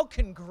 but how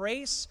can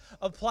grace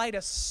apply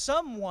to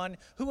someone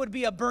who would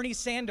be a Bernie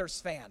Sanders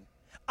fan?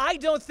 I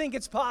don't think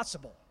it's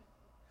possible.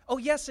 Oh,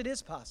 yes, it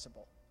is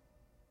possible.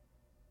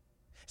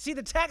 See,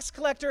 the tax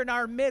collector in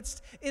our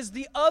midst is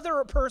the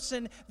other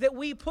person that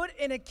we put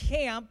in a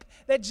camp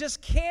that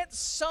just can't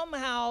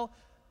somehow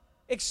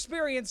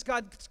experience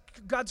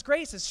God's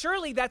graces.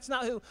 Surely that's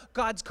not who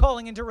God's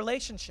calling into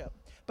relationship.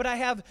 But I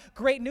have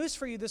great news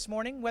for you this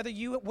morning. Whether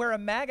you wear a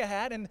MAGA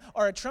hat and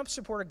are a Trump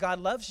supporter, God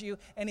loves you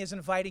and is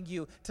inviting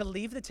you to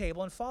leave the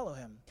table and follow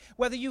him.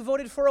 Whether you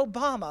voted for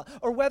Obama,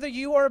 or whether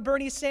you are a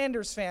Bernie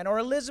Sanders fan, or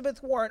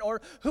Elizabeth Warren,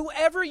 or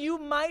whoever you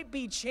might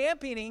be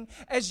championing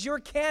as your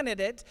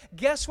candidate,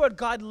 guess what?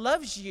 God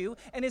loves you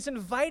and is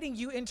inviting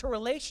you into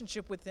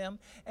relationship with him,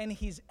 and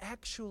he's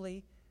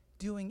actually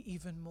doing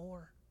even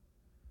more.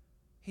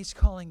 He's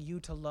calling you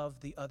to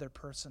love the other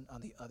person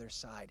on the other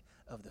side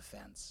of the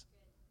fence.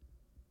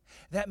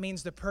 That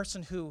means the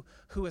person who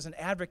is an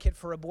advocate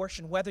for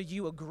abortion, whether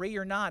you agree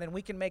or not, and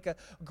we can make a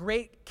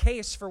great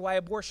case for why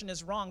abortion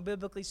is wrong,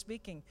 biblically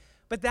speaking.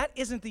 But that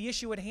isn't the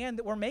issue at hand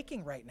that we're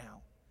making right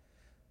now.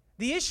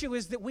 The issue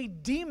is that we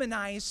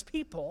demonize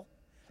people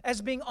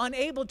as being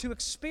unable to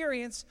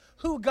experience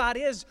who God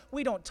is.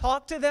 We don't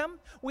talk to them.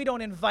 We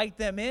don't invite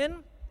them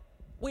in.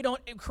 We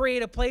don't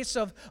create a place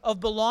of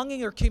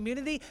belonging or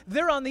community.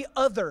 They're on the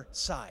other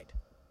side.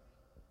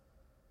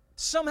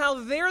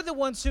 Somehow they're the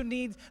ones who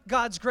need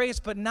God's grace,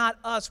 but not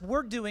us.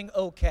 We're doing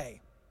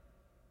okay.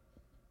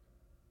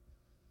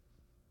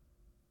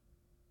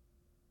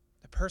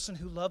 The person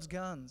who loves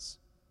guns.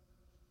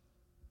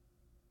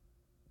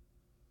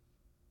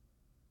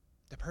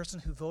 The person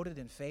who voted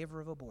in favor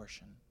of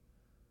abortion.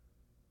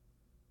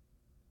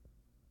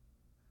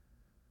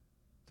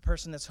 The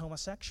person that's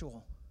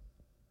homosexual.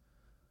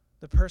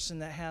 The person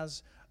that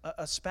has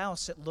a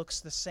spouse that looks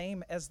the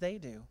same as they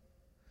do.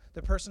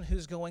 The person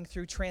who's going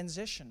through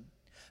transition,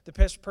 the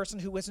person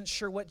who isn't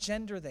sure what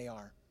gender they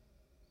are.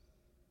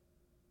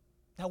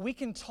 Now, we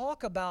can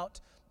talk about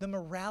the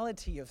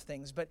morality of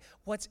things, but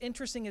what's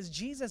interesting is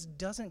Jesus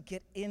doesn't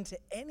get into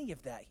any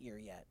of that here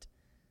yet.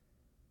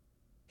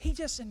 He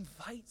just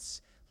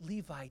invites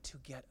Levi to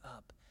get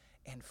up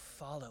and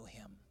follow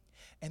him.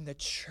 And the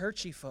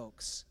churchy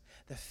folks,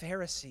 the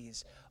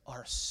Pharisees,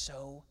 are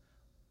so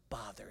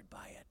bothered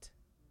by it.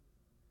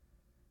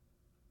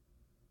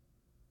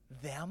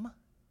 Them?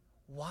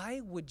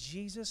 Why would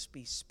Jesus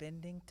be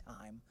spending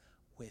time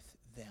with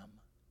them?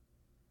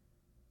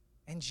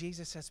 And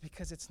Jesus says,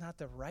 because it's not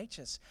the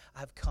righteous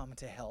I've come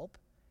to help.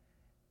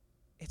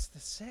 It's the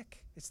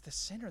sick. It's the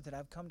sinner that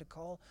I've come to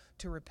call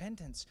to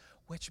repentance,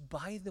 which,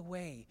 by the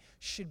way,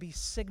 should be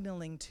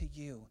signaling to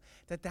you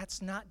that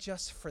that's not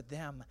just for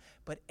them,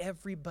 but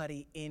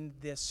everybody in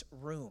this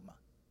room.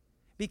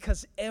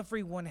 Because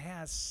everyone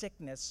has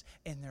sickness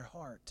in their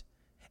heart.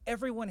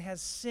 Everyone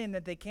has sin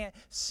that they can't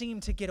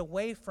seem to get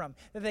away from,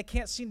 that they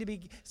can't seem to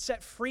be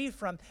set free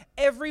from.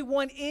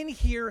 Everyone in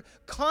here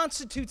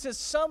constitutes as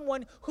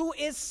someone who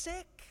is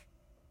sick.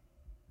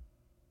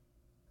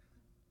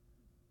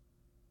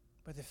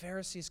 But the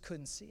Pharisees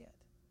couldn't see it.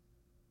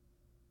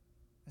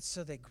 And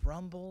so they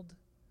grumbled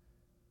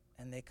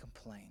and they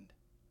complained.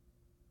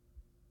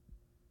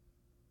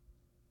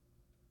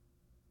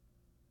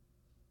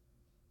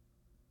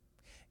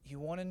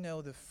 You want to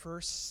know the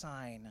first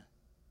sign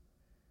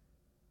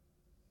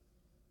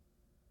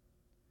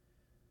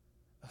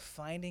of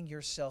finding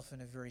yourself in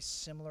a very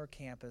similar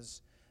camp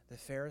as the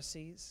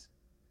Pharisees,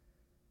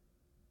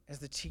 as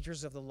the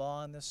teachers of the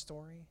law in this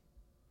story?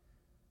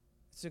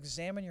 It's to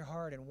examine your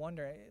heart and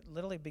wonder,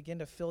 literally begin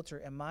to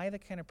filter, am I the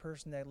kind of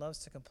person that loves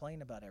to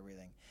complain about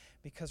everything?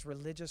 Because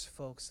religious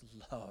folks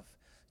love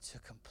to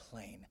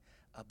complain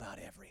about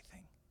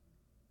everything.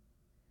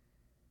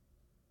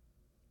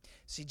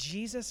 See,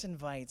 Jesus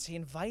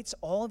invites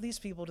all of these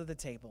people to the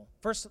table.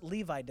 First,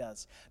 Levi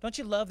does. Don't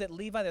you love that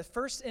Levi,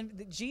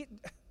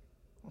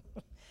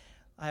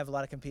 I have a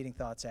lot of competing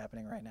thoughts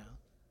happening right now.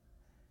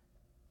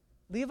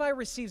 Levi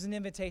receives an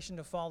invitation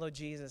to follow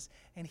Jesus,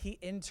 and he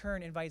in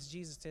turn invites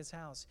Jesus to his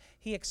house.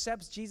 He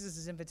accepts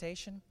Jesus'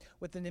 invitation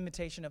with an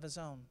invitation of his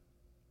own.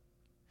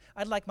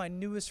 I'd like my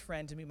newest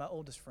friend to meet my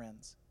oldest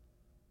friends.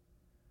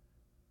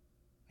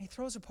 He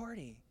throws a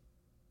party.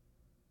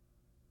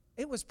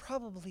 It was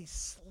probably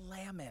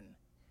slamming.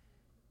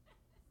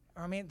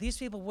 I mean, these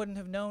people wouldn't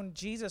have known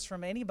Jesus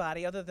from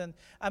anybody other than,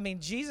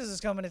 Jesus is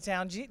coming to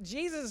town.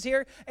 Jesus is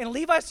here, and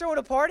Levi's throwing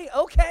a party?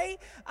 Okay.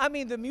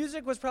 The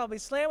music was probably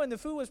slamming. The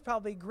food was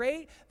probably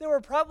great. There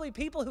were probably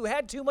people who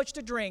had too much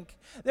to drink.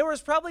 There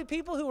was probably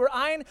people who were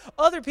eyeing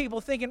other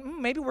people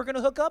thinking, maybe we're going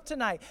to hook up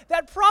tonight.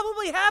 That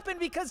probably happened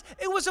because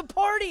it was a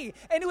party,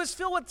 and it was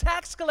filled with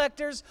tax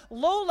collectors,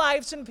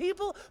 lowlifes, and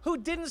people who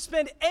didn't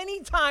spend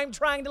any time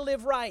trying to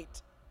live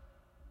right.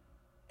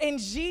 And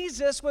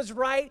Jesus was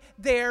right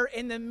there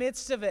in the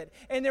midst of it.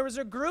 And there was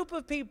a group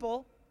of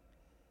people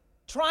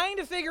trying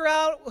to figure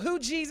out who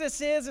Jesus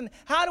is and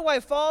how do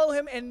I follow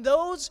him, and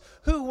those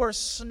who were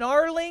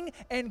snarling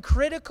and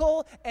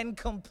critical and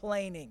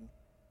complaining.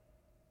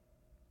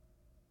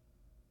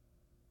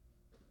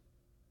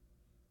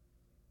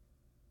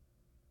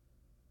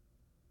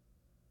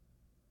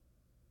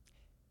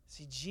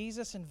 See,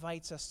 Jesus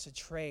invites us to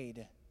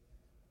trade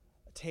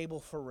a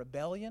table for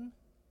rebellion,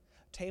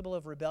 table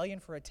of rebellion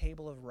for a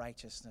table of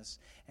righteousness.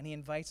 And he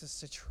invites us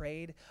to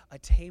trade a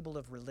table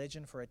of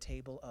religion for a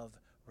table of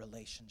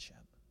relationship.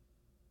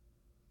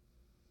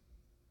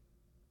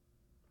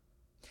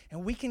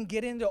 And we can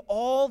get into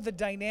all the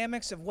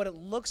dynamics of what it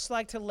looks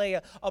like to lay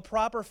a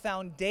proper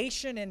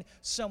foundation in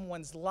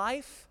someone's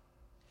life,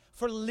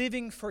 for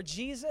living for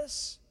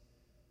Jesus,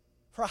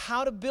 for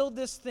how to build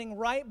this thing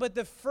right. But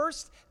the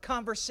first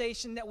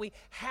conversation that we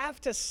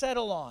have to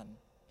settle on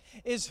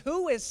is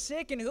who is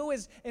sick and who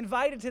is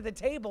invited to the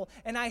table.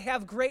 And I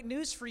have great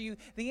news for you.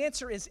 The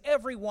answer is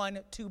everyone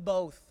to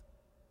both.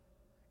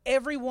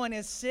 Everyone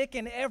is sick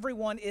and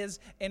everyone is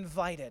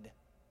invited.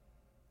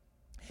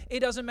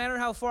 It doesn't matter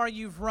how far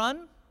you've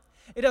run.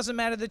 It doesn't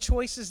matter the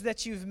choices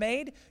that you've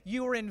made.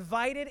 You are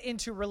invited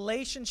into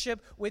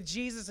relationship with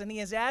Jesus, and he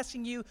is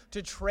asking you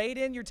to trade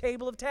in your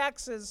table of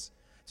taxes,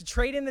 to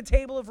trade in the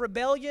table of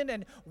rebellion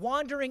and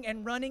wandering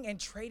and running, and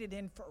trade it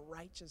in for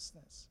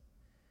righteousness.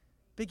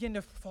 Begin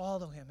to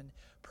follow him and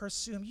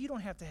pursue him. You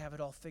don't have to have it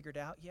all figured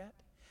out yet,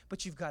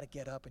 but you've got to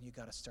get up and you've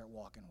got to start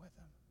walking with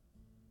him.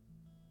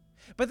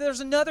 But there's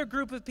another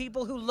group of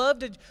people who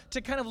love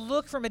to kind of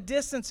look from a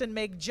distance and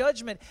make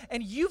judgment,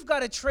 and you've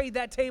got to trade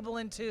that table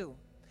in too.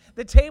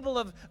 The table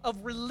of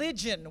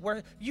religion,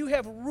 where you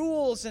have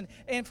rules, and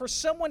for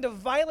someone to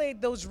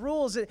violate those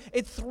rules,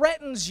 it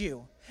threatens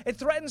you. It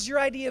threatens your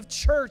idea of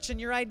church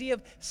and your idea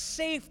of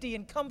safety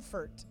and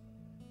comfort.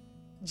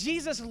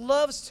 Jesus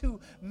loves to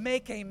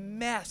make a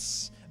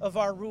mess of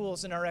our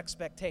rules and our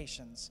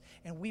expectations.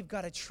 And we've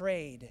got to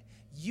trade.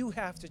 You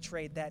have to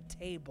trade that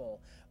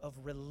table of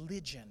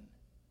religion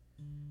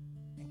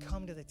and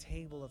come to the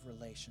table of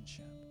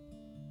relationship.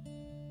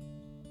 And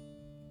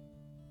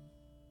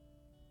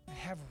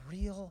have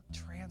real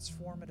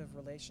transformative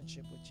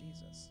relationship with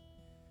Jesus,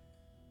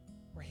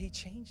 where he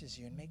changes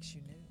you and makes you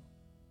new,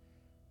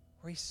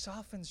 where he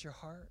softens your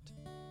heart,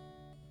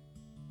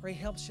 where he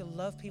helps you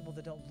love people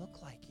that don't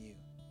look like you,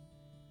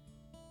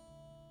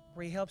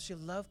 where he helps you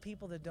love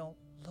people that don't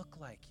look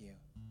like you,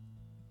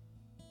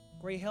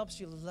 where he helps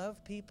you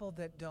love people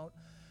that don't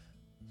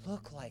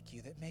look like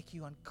you, that make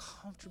you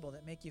uncomfortable,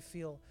 that make you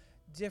feel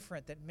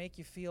different, that make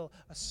you feel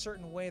a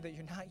certain way that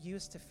you're not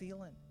used to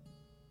feeling.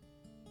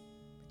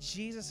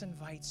 Jesus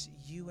invites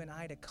you and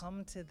I to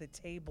come to the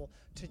table,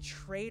 to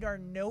trade our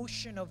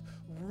notion of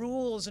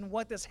rules and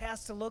what this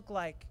has to look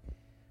like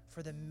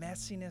for the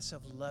messiness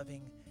of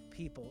loving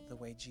people the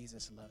way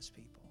Jesus loves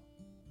people.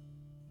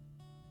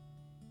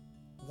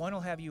 One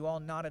will have you all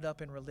knotted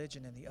up in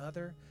religion, and the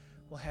other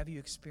will have you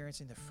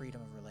experiencing the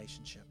freedom of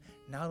relationship,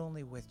 not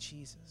only with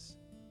Jesus,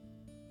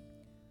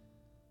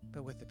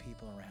 but with the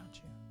people around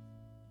you.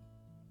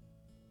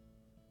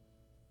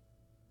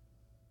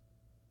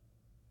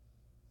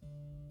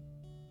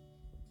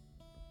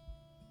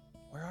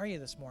 Where are you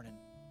this morning?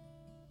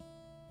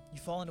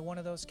 You fall into one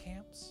of those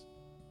camps?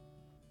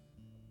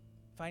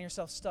 Find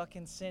yourself stuck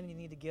in sin, you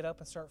need to get up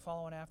and start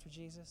following after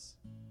Jesus?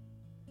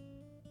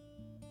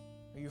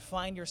 Or you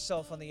find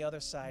yourself on the other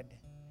side,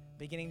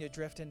 beginning to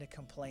drift into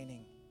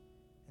complaining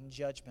and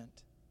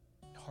judgment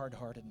and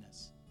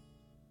hard-heartedness?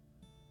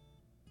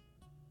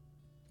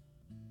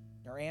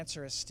 Our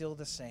answer is still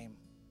the same.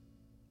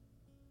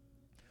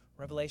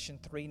 Revelation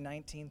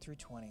 3:19 through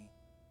 20.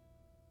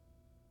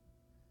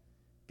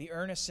 Be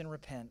earnest and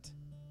repent.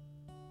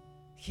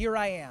 Here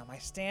I am. I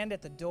stand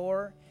at the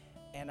door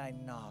and I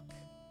knock.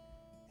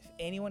 If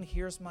anyone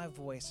hears my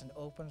voice and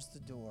opens the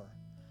door,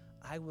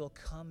 I will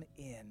come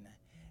in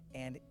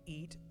and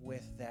eat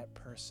with that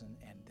person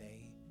and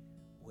they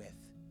with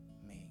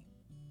me.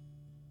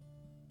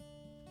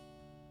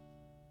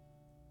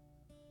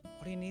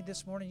 What do you need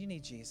this morning? You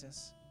need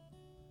Jesus.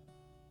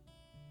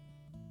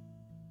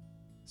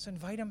 So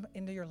invite him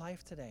into your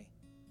life today.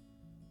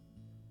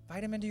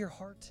 Invite him into your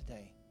heart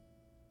today.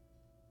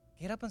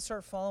 Get up and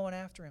start following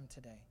after him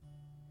today.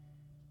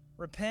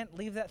 Repent,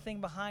 leave that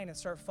thing behind and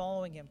start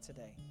following him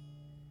today.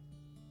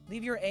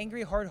 Leave your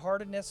angry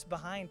hard-heartedness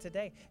behind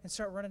today and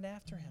start running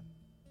after him.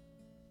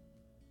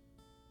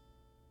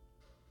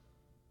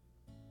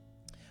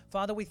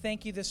 Father, we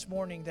thank you this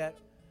morning that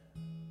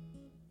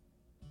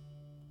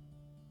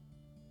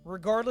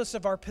regardless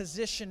of our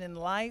position in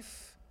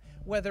life,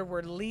 whether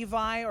we're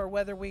Levi or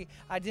whether we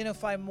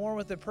identify more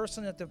with the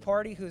person at the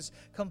party who's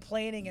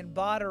complaining and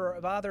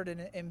bothered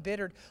and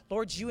embittered,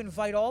 Lord, you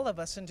invite all of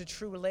us into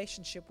true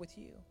relationship with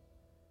you.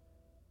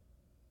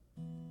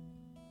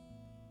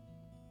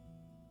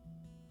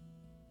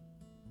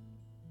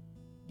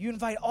 You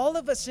invite all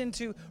of us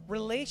into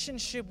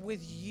relationship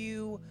with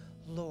you,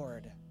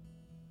 Lord.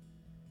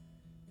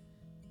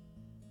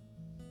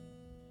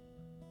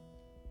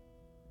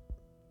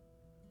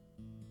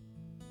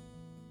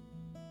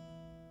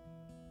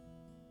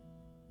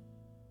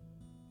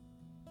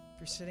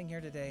 If you're sitting here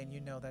today and you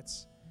know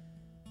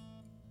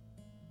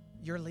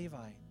you're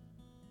Levi,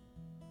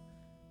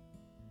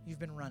 you've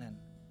been running,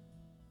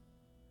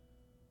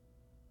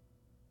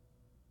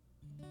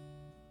 I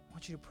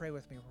want you to pray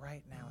with me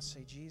right now.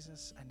 Say,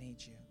 Jesus, I need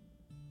you.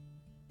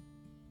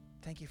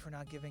 Thank you for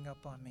not giving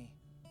up on me.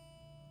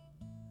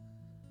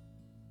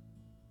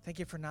 Thank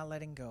you for not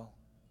letting go.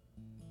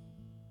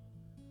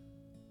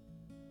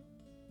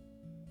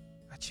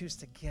 I choose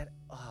to get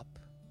up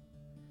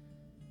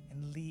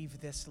and leave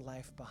this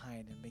life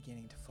behind and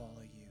beginning to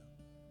follow you.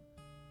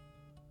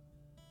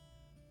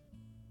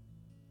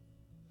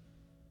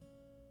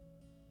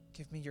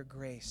 Give me your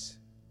grace.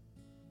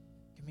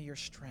 Give me your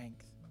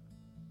strength.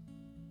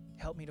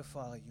 Help me to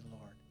follow you,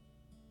 Lord.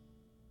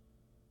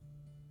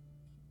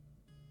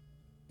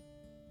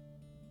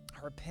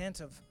 I repent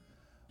of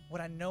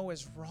what I know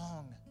is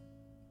wrong,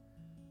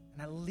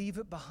 and I leave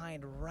it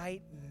behind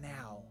right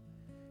now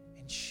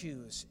and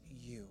choose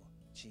you,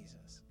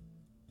 Jesus.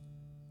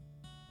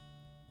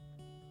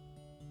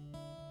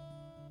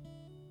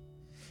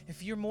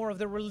 If you're more of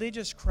the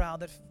religious crowd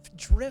that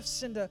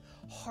drifts into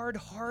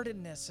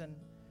hard-heartedness and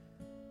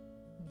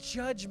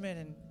judgment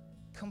and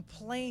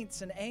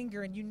complaints and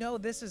anger, and you know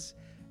this is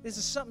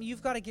something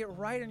you've got to get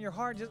right in your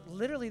heart,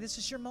 literally, this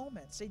is your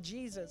moment. Say,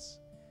 Jesus,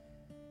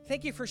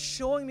 thank you for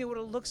showing me what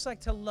it looks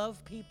like to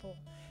love people.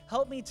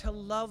 Help me to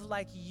love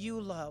like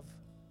you love.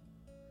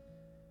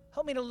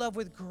 Help me to love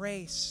with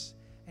grace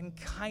and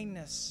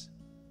kindness.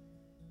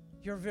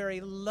 Your very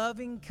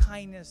loving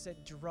kindness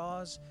that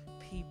draws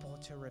people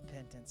to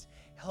repentance.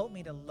 Help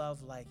me to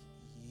love like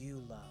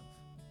you love.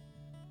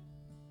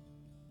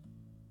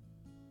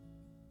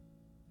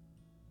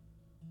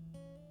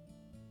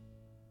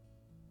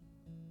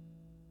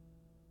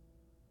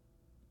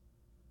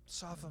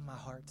 Soften my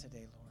heart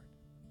today, Lord,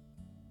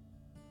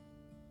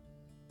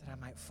 that I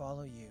might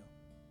follow you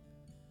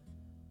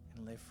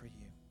and live for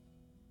you.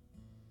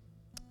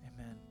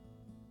 Amen.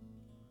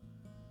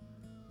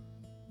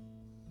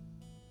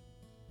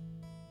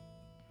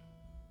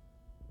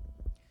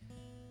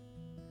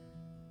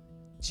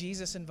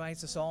 Jesus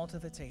invites us all to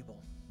the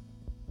table.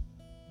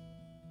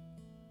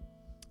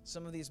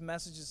 Some of these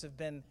messages have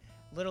been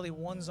literally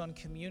ones on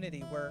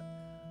community where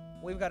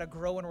we've got to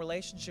grow in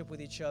relationship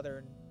with each other,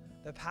 and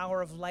the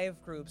power of life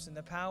groups and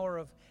the power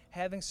of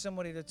having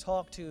somebody to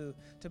talk to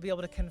be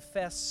able to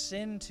confess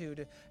sin to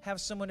have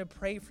someone to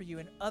pray for you.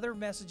 And other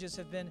messages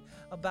have been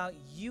about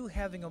you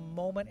having a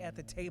moment at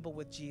the table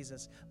with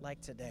Jesus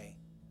like today.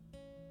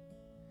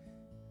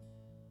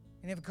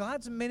 And if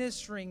God's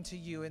ministering to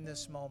you in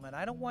this moment,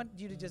 I don't want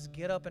you to just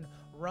get up and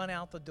run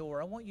out the door.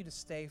 I want you to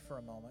stay for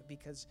a moment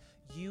because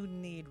you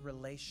need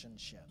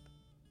relationship.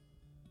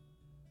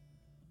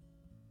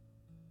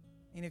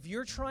 And if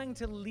you're trying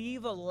to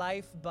leave a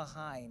life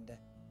behind,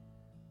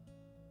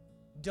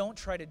 don't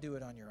try to do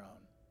it on your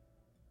own.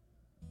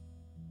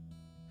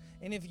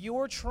 And if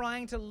you're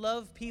trying to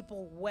love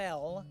people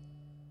well,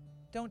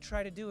 don't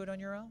try to do it on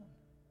your own.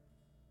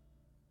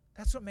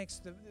 That's what makes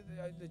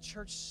the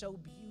church so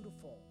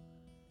beautiful,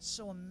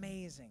 so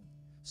amazing,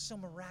 so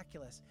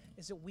miraculous,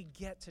 is that we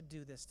get to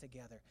do this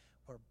together.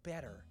 We're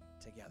better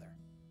together.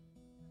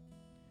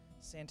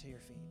 Stand to your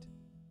feet.